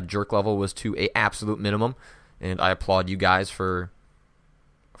 The jerk level was to a absolute minimum, and I applaud you guys for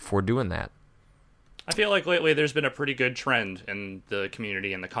doing that. I feel like lately there's been a pretty good trend in the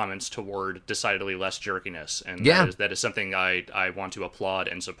community and the comments toward decidedly less jerkiness, and that is something I want to applaud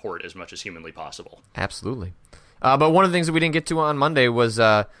and support as much as humanly possible. Absolutely. But one of the things that we didn't get to on Monday was,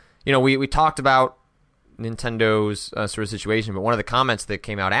 we talked about Nintendo's sort of situation, but one of the comments that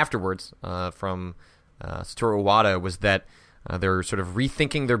came out afterwards from Satoru Iwata was that they're sort of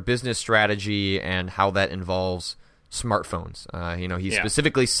rethinking their business strategy and how that involves smartphones. He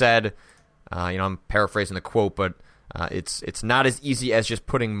specifically said, I'm paraphrasing the quote, but It's not as easy as just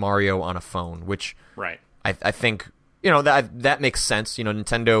putting Mario on a phone, which right. I think that makes sense.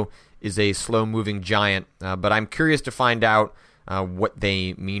 Nintendo is a slow-moving giant, but I'm curious to find out what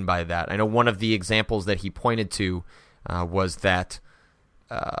they mean by that. I know one of the examples that he pointed to was that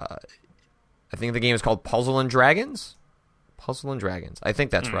I think the game is called Puzzle and Dragons. Puzzle and Dragons. I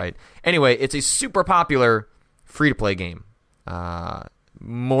think that's right. Anyway, it's a super popular free-to-play game.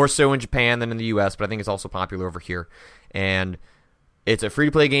 More so in Japan than in the U.S., but I think it's also popular over here. And it's a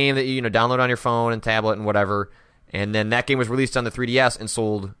free-to-play game that you download on your phone and tablet and whatever. And then that game was released on the 3DS and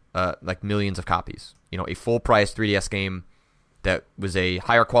sold like millions of copies. A full-price 3DS game that was a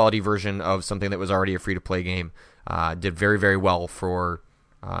higher quality version of something that was already a free-to-play game. Did very, very well for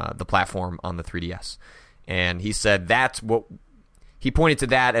the platform on the 3DS. And he said he pointed to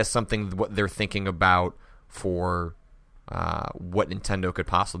that as something what they're thinking about for what Nintendo could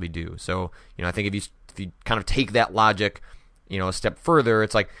possibly do. So, I think if you kind of take that logic, a step further,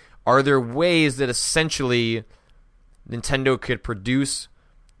 it's like, are there ways that essentially Nintendo could produce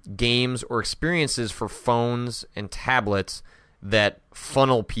games or experiences for phones and tablets that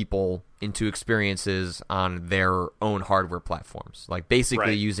funnel people into experiences on their own hardware platforms? Like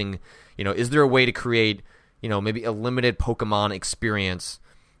basically using, is there a way to create, maybe a limited Pokemon experience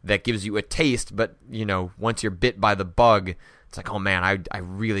that gives you a taste, but, once you're bit by the bug, it's like, oh man,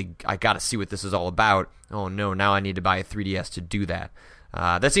 I got to see what this is all about. Oh no, now I need to buy a 3DS to do that.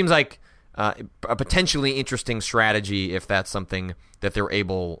 That seems like a potentially interesting strategy if that's something that they're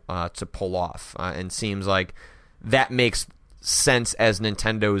able to pull off. And seems like that makes sense as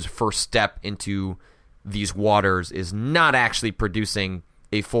Nintendo's first step into these waters is not actually producing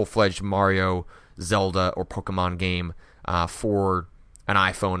a full-fledged Mario, Zelda, or Pokemon game for an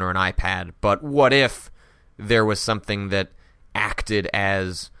iPhone or an iPad. But what if there was something that acted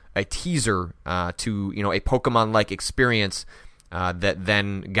as a teaser to a Pokemon-like experience that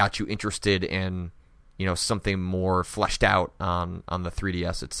then got you interested in something more fleshed out on the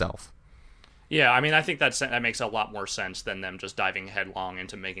 3DS itself? Yeah, I mean, I think that makes a lot more sense than them just diving headlong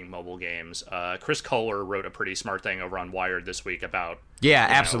into making mobile games. Chris Kohler wrote a pretty smart thing over on Wired this week about... Yeah,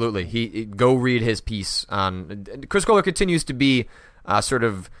 absolutely. He go read his piece on... Chris Kohler continues to be sort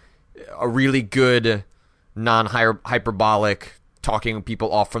of a really good, non-hyperbolic, talking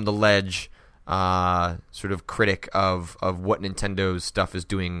people off from the ledge sort of critic of what Nintendo's stuff is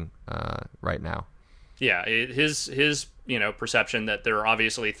doing right now. Yeah, his perception that there are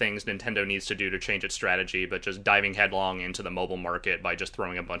obviously things Nintendo needs to do to change its strategy, but just diving headlong into the mobile market by just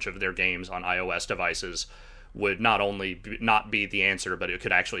throwing a bunch of their games on iOS devices would not only not be the answer, but it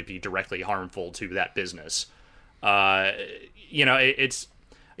could actually be directly harmful to that business. It's...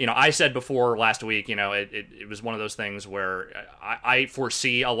 I said before last week, it was one of those things where I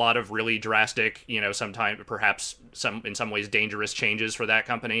foresee a lot of really drastic, sometimes perhaps in some ways dangerous changes for that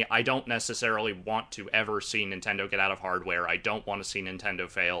company. I don't necessarily want to ever see Nintendo get out of hardware. I don't want to see Nintendo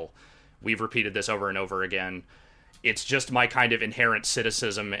fail. We've repeated this over and over again. It's just my kind of inherent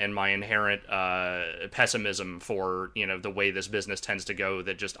cynicism and my inherent pessimism for, the way this business tends to go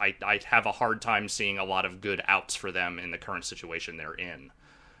that just I have a hard time seeing a lot of good outs for them in the current situation they're in.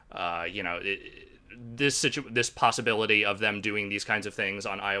 This possibility of them doing these kinds of things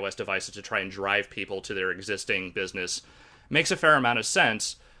on iOS devices to try and drive people to their existing business makes a fair amount of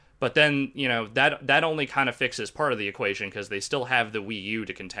sense. But then, that only kind of fixes part of the equation because they still have the Wii U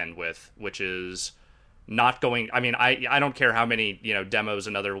to contend with, which is not going... I mean, I don't care how many, demos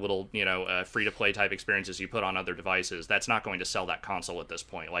and other little, free-to-play type experiences you put on other devices. That's not going to sell that console at this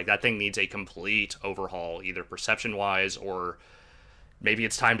point. Like, that thing needs a complete overhaul, either perception-wise or... maybe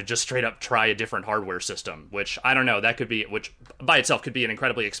it's time to just straight up try a different hardware system, which I don't know. That could be, which by itself could be an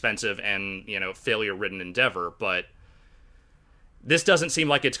incredibly expensive and, failure-ridden endeavor. But this doesn't seem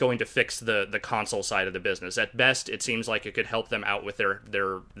like it's going to fix the console side of the business. At best, it seems like it could help them out with their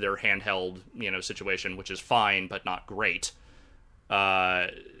handheld, situation, which is fine but not great. No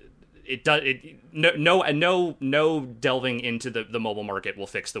delving into the mobile market will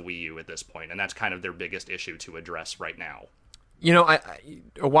fix the Wii U at this point, and that's kind of their biggest issue to address right now.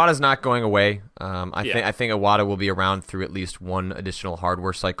 Iwata's not going away. I think Iwata will be around through at least one additional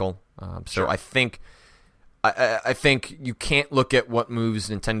hardware cycle. So sure. I think you can't look at what moves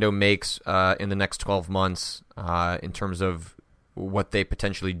Nintendo makes in the next 12 months in terms of what they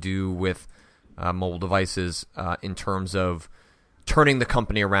potentially do with mobile devices in terms of turning the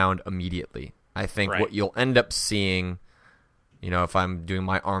company around immediately. I think what you'll end up seeing, if I'm doing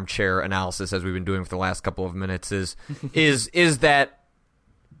my armchair analysis as we've been doing for the last couple of minutes, is that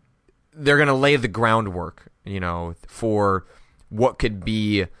they're going to lay the groundwork, for what could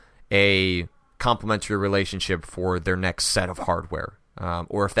be a complementary relationship for their next set of hardware,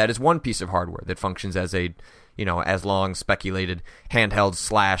 or if that is one piece of hardware that functions as a, as long speculated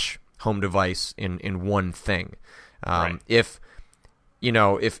handheld / home device in one thing. Right. If the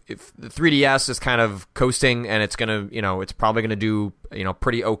 3DS is kind of coasting and it's gonna, it's probably gonna do,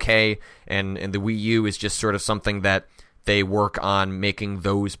 pretty okay, and the Wii U is just sort of something that they work on making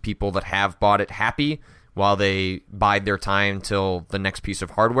those people that have bought it happy while they bide their time till the next piece of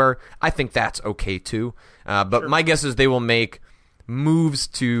hardware, I think that's okay too. But Sure. My guess is they will make moves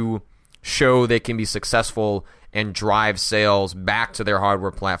to show they can be successful and drive sales back to their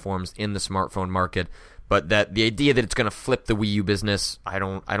hardware platforms in the smartphone market. But that the idea that it's going to flip the Wii U business, I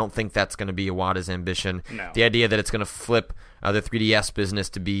don't think that's going to be Iwata's ambition. No. The idea that it's going to flip the 3DS business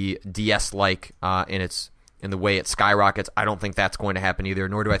to be DS-like in the way it skyrockets, I don't think that's going to happen either.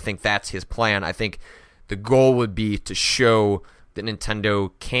 Nor do I think that's his plan. I think the goal would be to show that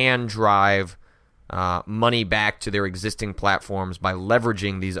Nintendo can drive money back to their existing platforms by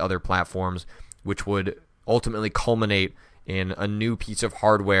leveraging these other platforms, which would ultimately culminate in a new piece of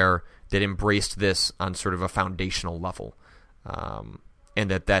hardware that embraced this on sort of a foundational level. And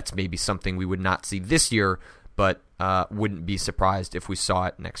that's maybe something we would not see this year, but wouldn't be surprised if we saw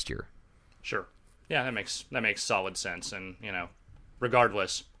it next year. Sure. Yeah, that makes solid sense. And,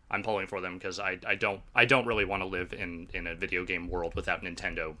 regardless, I'm pulling for them because I don't really want to live in a video game world without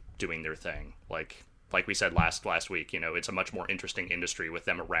Nintendo doing their thing. Like we said last week, it's a much more interesting industry with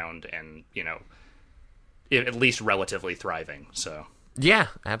them around and, at least relatively thriving. So yeah,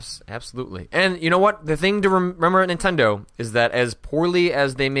 absolutely. And you know what? The thing to remember at Nintendo is that as poorly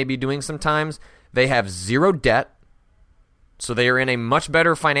as they may be doing sometimes, they have zero debt. So they are in a much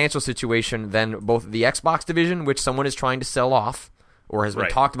better financial situation than both the Xbox division, which someone is trying to sell off or has been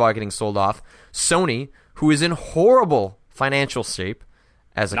Right. talked about getting sold off, Sony, who is in horrible financial shape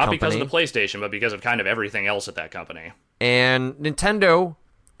as a not company. because of the PlayStation, but because of kind of everything else at that company. And Nintendo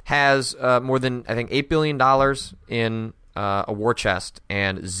has more than, I think, $8 billion in a war chest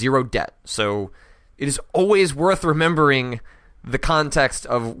and zero debt. So it is always worth remembering the context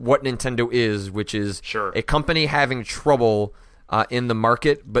of what Nintendo is, which is Sure. a company having trouble in the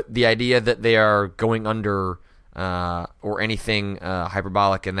market, but the idea that they are going under or anything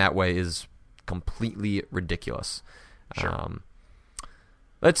hyperbolic in that way is completely ridiculous. Sure.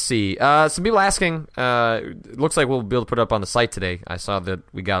 Let's see. Some people asking, it looks like we'll be able to put it up on the site today. I saw that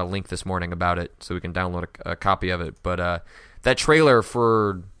we got a link this morning about it, so we can download a copy of it. But that trailer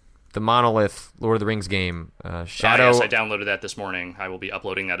for the Monolith Lord of the Rings game, Shadow... Yes, I downloaded that this morning. I will be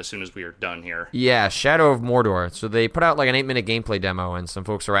uploading that as soon as we are done here. Yeah, Shadow of Mordor. So they put out like an 8-minute gameplay demo, and some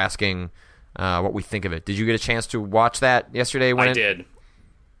folks are asking what we think of it. Did you get a chance to watch that yesterday? I did.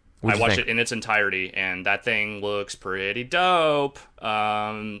 What'd I you watched think? it in its entirety, and that thing looks pretty dope.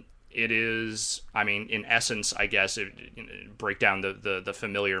 It is, in essence, I guess, break down the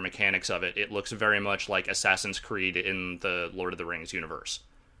familiar mechanics of it. It looks very much like Assassin's Creed in the Lord of the Rings universe,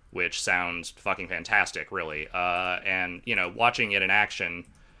 which sounds fucking fantastic, really. And, watching it in action,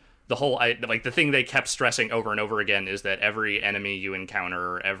 the thing they kept stressing over and over again is that every enemy you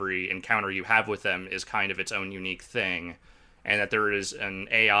encounter, every encounter you have with them is kind of its own unique thing. And that there is an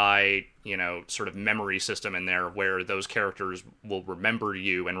AI, sort of memory system in there where those characters will remember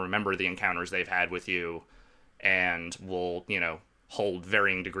you and remember the encounters they've had with you and will, hold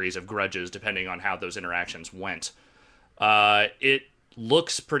varying degrees of grudges depending on how those interactions went. It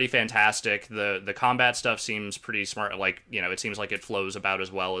looks pretty fantastic. The combat stuff seems pretty smart. Like, it seems like it flows about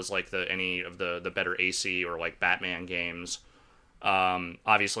as well as like any of the better AC or like Batman games.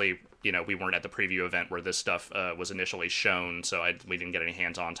 Obviously, we weren't at the preview event where this stuff was initially shown, so we didn't get any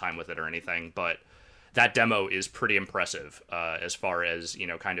hands-on time with it or anything, but that demo is pretty impressive as far as,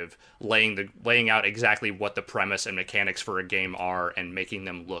 kind of laying out exactly what the premise and mechanics for a game are and making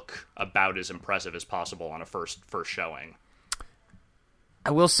them look about as impressive as possible on a first showing. I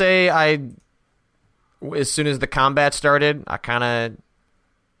will say, as soon as the combat started, I kind of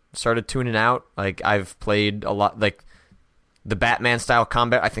started tuning out. Like, I've played a lot, like, the Batman-style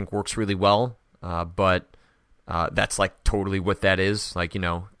combat, I think, works really well, but that's, like, totally what that is. Like,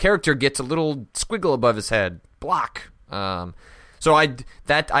 character gets a little squiggle above his head. Block. So I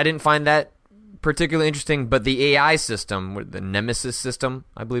didn't find that particularly interesting, but the AI system, the Nemesis system,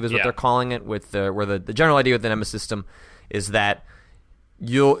 I believe is what they're calling it, with where the general idea with the Nemesis system is that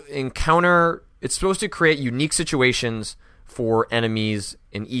you'll encounter... It's supposed to create unique situations for enemies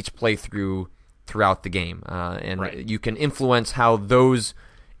in each playthrough throughout the game, and Right. you can influence how those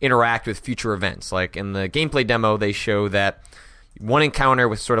interact with future events. Like in the gameplay demo, they show that one encounter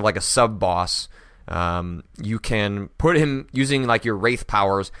with sort of like a sub-boss you can put him using like your Wraith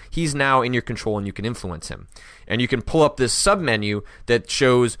powers. He's now in your control, and you can influence him. And you can pull up this sub-menu that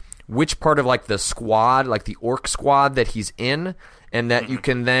shows which part of like the squad, like the orc squad that he's in, and that you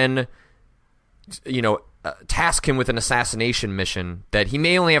can then, task him with an assassination mission that he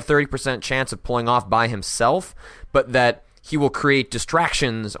may only have 30% chance of pulling off by himself, but that he will create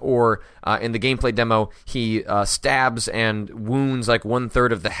distractions, or in the gameplay demo, he stabs and wounds like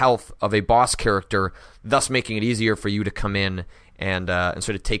 1/3 of the health of a boss character, thus making it easier for you to come in and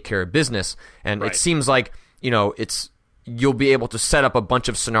sort of take care of business. And It seems like, you'll be able to set up a bunch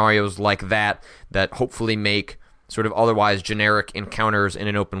of scenarios like that hopefully make sort of otherwise generic encounters in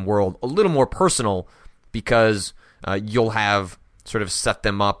an open world a little more personal, because you'll have sort of set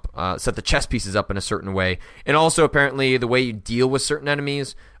them up, set the chess pieces up in a certain way. And also, apparently, the way you deal with certain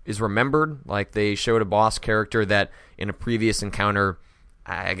enemies is remembered. Like, they showed a boss character that in a previous encounter,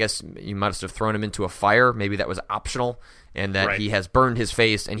 I guess you must have thrown him into a fire. Maybe that was optional, and that he has burned his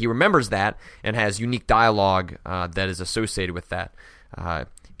face, and he remembers that and has unique dialogue that is associated with that.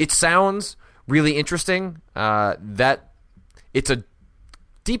 It sounds really interesting. That it's a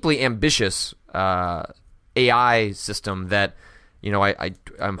deeply ambitious AI system that,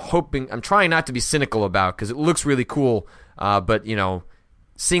 I'm trying not to be cynical about, because it looks really cool, but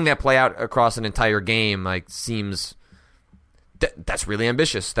seeing that play out across an entire game seems that's really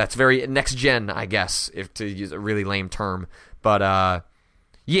ambitious. That's very next gen, I guess, if to use a really lame term. But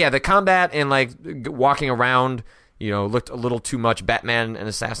the combat and walking around, looked a little too much Batman and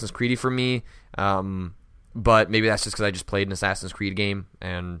Assassin's Creed for me. But maybe that's just because I just played an Assassin's Creed game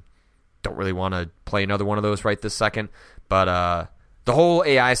and don't really want to play another one of those right this second. But the whole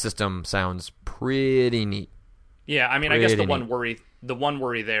AI system sounds pretty neat. Yeah, I mean, I guess the one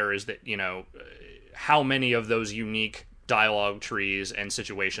worry there is that, how many of those unique dialogue trees and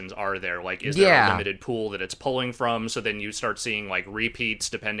situations are there? Like, is there a limited pool that it's pulling from? So then you start seeing repeats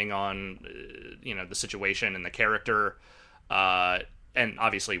depending on the situation and the character. And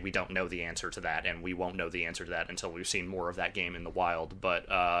obviously we don't know the answer to that, and we won't know the answer to that until we've seen more of that game in the wild. But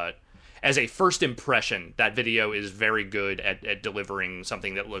as a first impression, that video is very good at delivering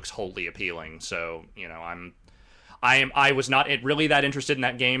something that looks wholly appealing. So I was not really that interested in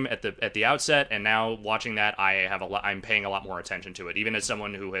that game at the outset, and now watching that, I'm paying a lot more attention to it. Even as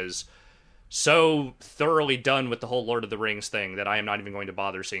someone who has so thoroughly done with the whole Lord of the Rings thing that I am not even going to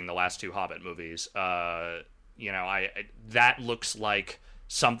bother seeing the last two Hobbit movies. That looks like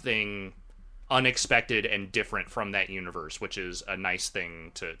something unexpected and different from that universe, which is a nice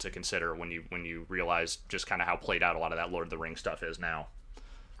thing to consider when you realize just kind of how played out a lot of that Lord of the Rings stuff is now.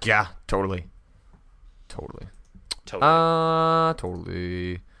 Yeah, totally.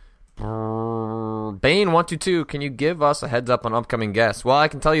 Bane122, can you give us a heads up on upcoming guests? Well, I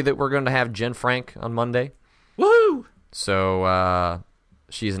can tell you that we're going to have Jen Frank on Monday. Woohoo! So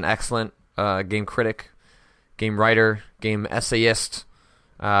she's an excellent game critic, game writer, game essayist.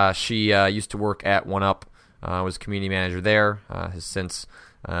 She used to work at 1UP, was community manager there, has since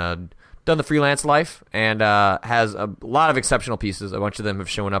done the freelance life, and has a lot of exceptional pieces. A bunch of them have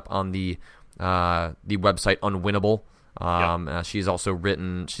shown up on the website Unwinnable. She's also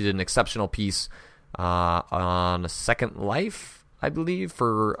she did an exceptional piece on Second Life, I believe,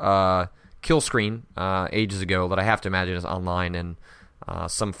 for Killscreen ages ago, that I have to imagine is online in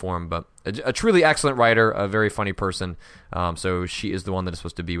some form, but a truly excellent writer, a very funny person. So she is the one that is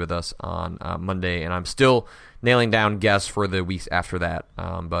supposed to be with us on Monday, and I'm still nailing down guests for the weeks after that.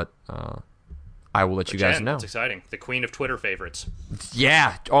 But I will let you guys know. It's exciting. The queen of Twitter favorites.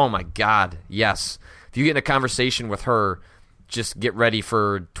 Yeah. Oh my God. Yes. If you get in a conversation with her, just get ready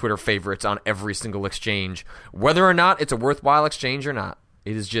for Twitter favorites on every single exchange, whether or not it's a worthwhile exchange or not.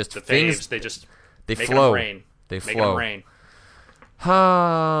 It is just the things. Faves, they flow. They flow. Them rain.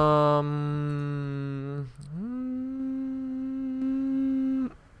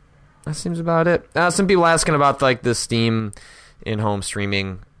 That seems about it. Some people asking about the Steam in-home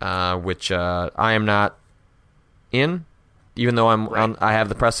streaming, which I am not in, even though I have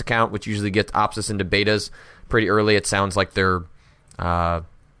the press account, which usually gets Opsis into betas pretty early. It sounds like they're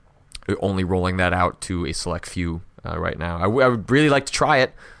only rolling that out to a select few right now. I would really like to try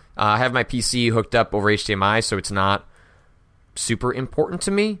it. I have my PC hooked up over HDMI, so it's not super important to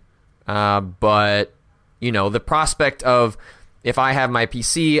me. But, the prospect of, if I have my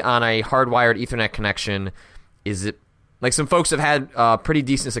PC on a hardwired Ethernet connection, is it... some folks have had pretty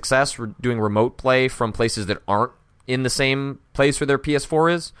decent success doing remote play from places that aren't in the same place where their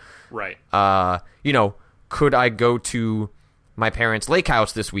PS4 is. Right. Could I go to my parents' lake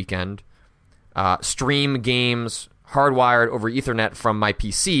house this weekend, stream games hardwired over Ethernet from my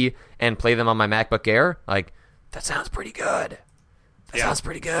PC and play them on my MacBook Air, like, that sounds pretty good. Sounds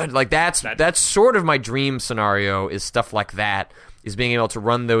pretty good. Like, that's sort of my dream scenario, is stuff like that, is being able to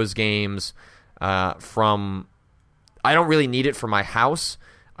run those games from... I don't really need it for my house.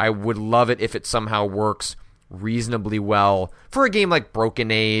 I would love it if it somehow works reasonably well for a game like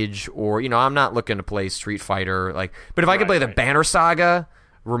Broken Age, or, I'm not looking to play Street Fighter, like, but if I could play the Banner Saga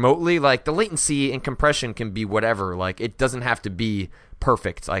remotely, like, the latency and compression can be whatever. Like, it doesn't have to be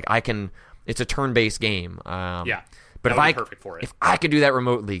perfect. Like, it's a turn-based game. But if I could do that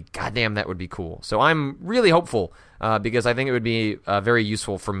remotely, goddamn, that would be cool. So I'm really hopeful because I think it would be very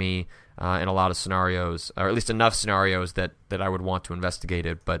useful for me in a lot of scenarios, or at least enough scenarios that I would want to investigate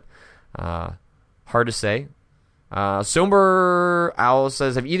it. But hard to say. Somber Owl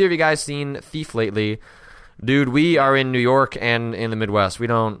says, have either of you guys seen Thief lately? Dude, we are in New York and in the Midwest. We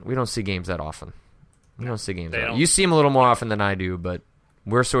don't see games that often. We don't see games that often. You see them a little more often than I do, but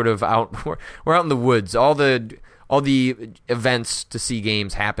we're sort of out. We're out in the woods. All the events to see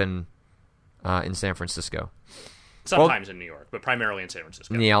games happen in San Francisco. Sometimes in New York, but primarily in San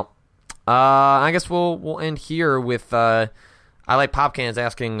Francisco. Yeah. I guess we'll end here with I Like Popcans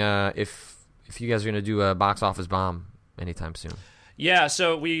asking if you guys are going to do a box office bomb anytime soon. Yeah,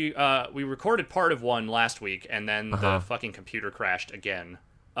 so we recorded part of one last week, and then the fucking computer crashed again,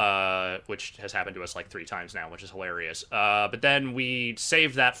 which has happened to us like 3 times now, which is hilarious. But then we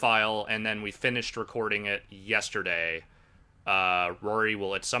saved that file, and then we finished recording it yesterday. Rory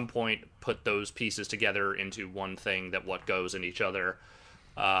will at some point put those pieces together into one thing that what goes in each other,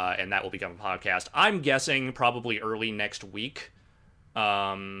 and that will become a podcast. I'm guessing probably early next week.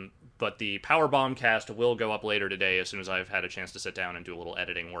 But the Powerbomb cast will go up later today as soon as I've had a chance to sit down and do a little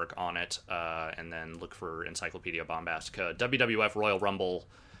editing work on it, and then look for Encyclopedia Bombastica, WWF Royal Rumble.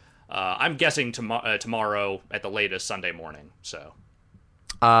 I'm guessing tomorrow at the latest Sunday morning. So,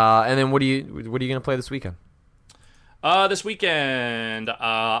 and then what are you going to play this weekend? This weekend,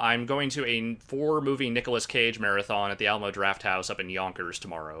 I'm going to a 4-movie Nicolas Cage marathon at the Alamo Drafthouse up in Yonkers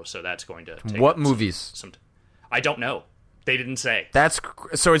tomorrow. So that's going to take what movies? I don't know. They didn't say.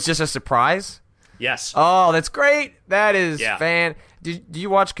 So it's just a surprise? Yes. Oh, that's great. That is Do you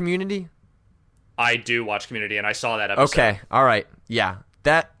watch Community? I do watch Community, and I saw that episode. Okay. All right. Yeah.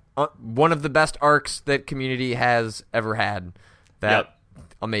 That one of the best arcs that Community has ever had.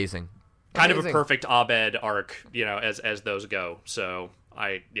 Amazing. Kind of a perfect Abed arc, as those go. So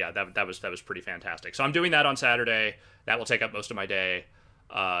that was pretty fantastic. So I'm doing that on Saturday. That will take up most of my day.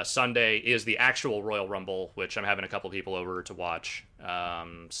 Sunday is the actual Royal Rumble, which I'm having a couple people over to watch.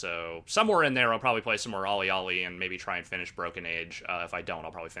 So somewhere in there, I'll probably play some more Ollie Ollie and maybe try and finish Broken Age. If I don't,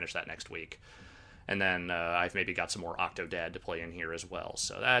 I'll probably finish that next week. And then I've maybe got some more Octodad to play in here as well.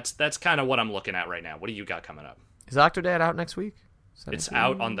 So that's kind of what I'm looking at right now. What do you got coming up? Is Octodad out next week? It's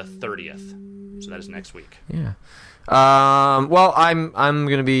out on the 30th, so that is next week. Yeah. Well, I'm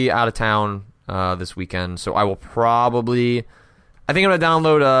going to be out of town this weekend, so I will probably. I think I'm going to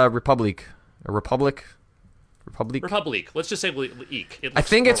download Republic. Let's just say Eek. I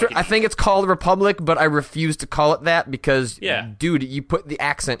think it's called Republic, but I refuse to call it that because, dude, you put the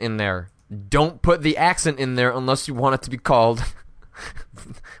accent in there. Don't put the accent in there unless you want it to be called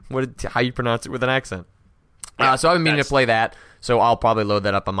how you pronounce it with an accent. So I've been meaning to play that, so I'll probably load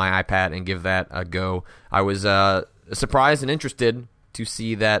that up on my iPad and give that a go. I was surprised and interested to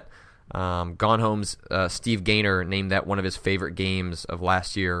see that Gone Home's Steve Gaynor named that one of his favorite games of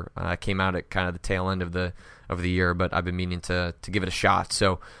last year. Came out at kind of the tail end of the year, but I've been meaning to give it a shot.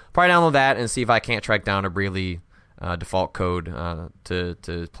 So probably download that and see if I can't track down a Braley default code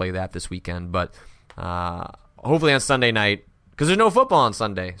to play that this weekend. But hopefully on Sunday night, because there's no football on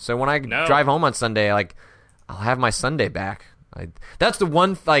Sunday. So when I drive home on Sunday, I'll have my Sunday back. That's the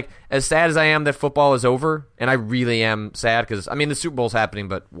one, as sad as I am that football is over, and I really am sad because, the Super Bowl's happening,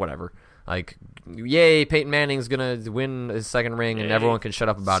 but whatever. Yay, Peyton Manning's going to win his second ring, and everyone can shut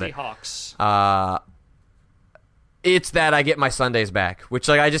up about Seahawks. it. It's that I get my Sundays back, which,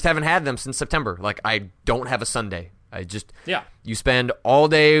 I just haven't had them since September. I don't have a Sunday. You spend all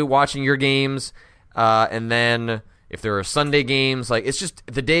day watching your games, and then if there are Sunday games, it's just,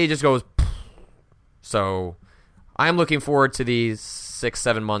 the day just goes. So I'm looking forward to these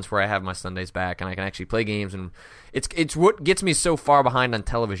 6-7 months where I have my Sundays back and I can actually play games, and it's what gets me so far behind on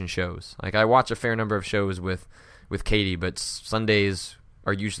television shows. I watch a fair number of shows with Katie, but Sundays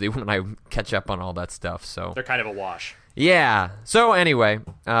are usually when I catch up on all that stuff. So they're kind of a wash. Yeah. So anyway,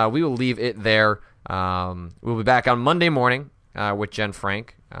 we will leave it there. We'll be back on Monday morning with Jen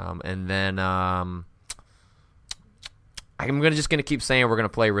Frank, and then I'm just gonna keep saying we're gonna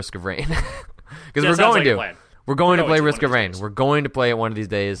play Risk of Rain because we're We're going to No, play it's Risk one of of these Rain. days. We're going to play it one of these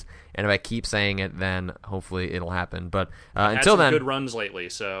days, and if I keep saying it, then hopefully it'll happen. But Had until some then, good runs lately,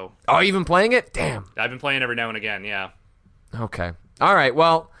 so oh, even playing it? Damn. I've been playing every now and again. Yeah. Okay. All right.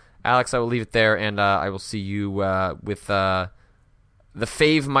 Well, Alex, I will leave it there, and I will see you with the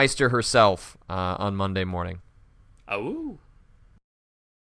Fave Meister herself on Monday morning. Oh.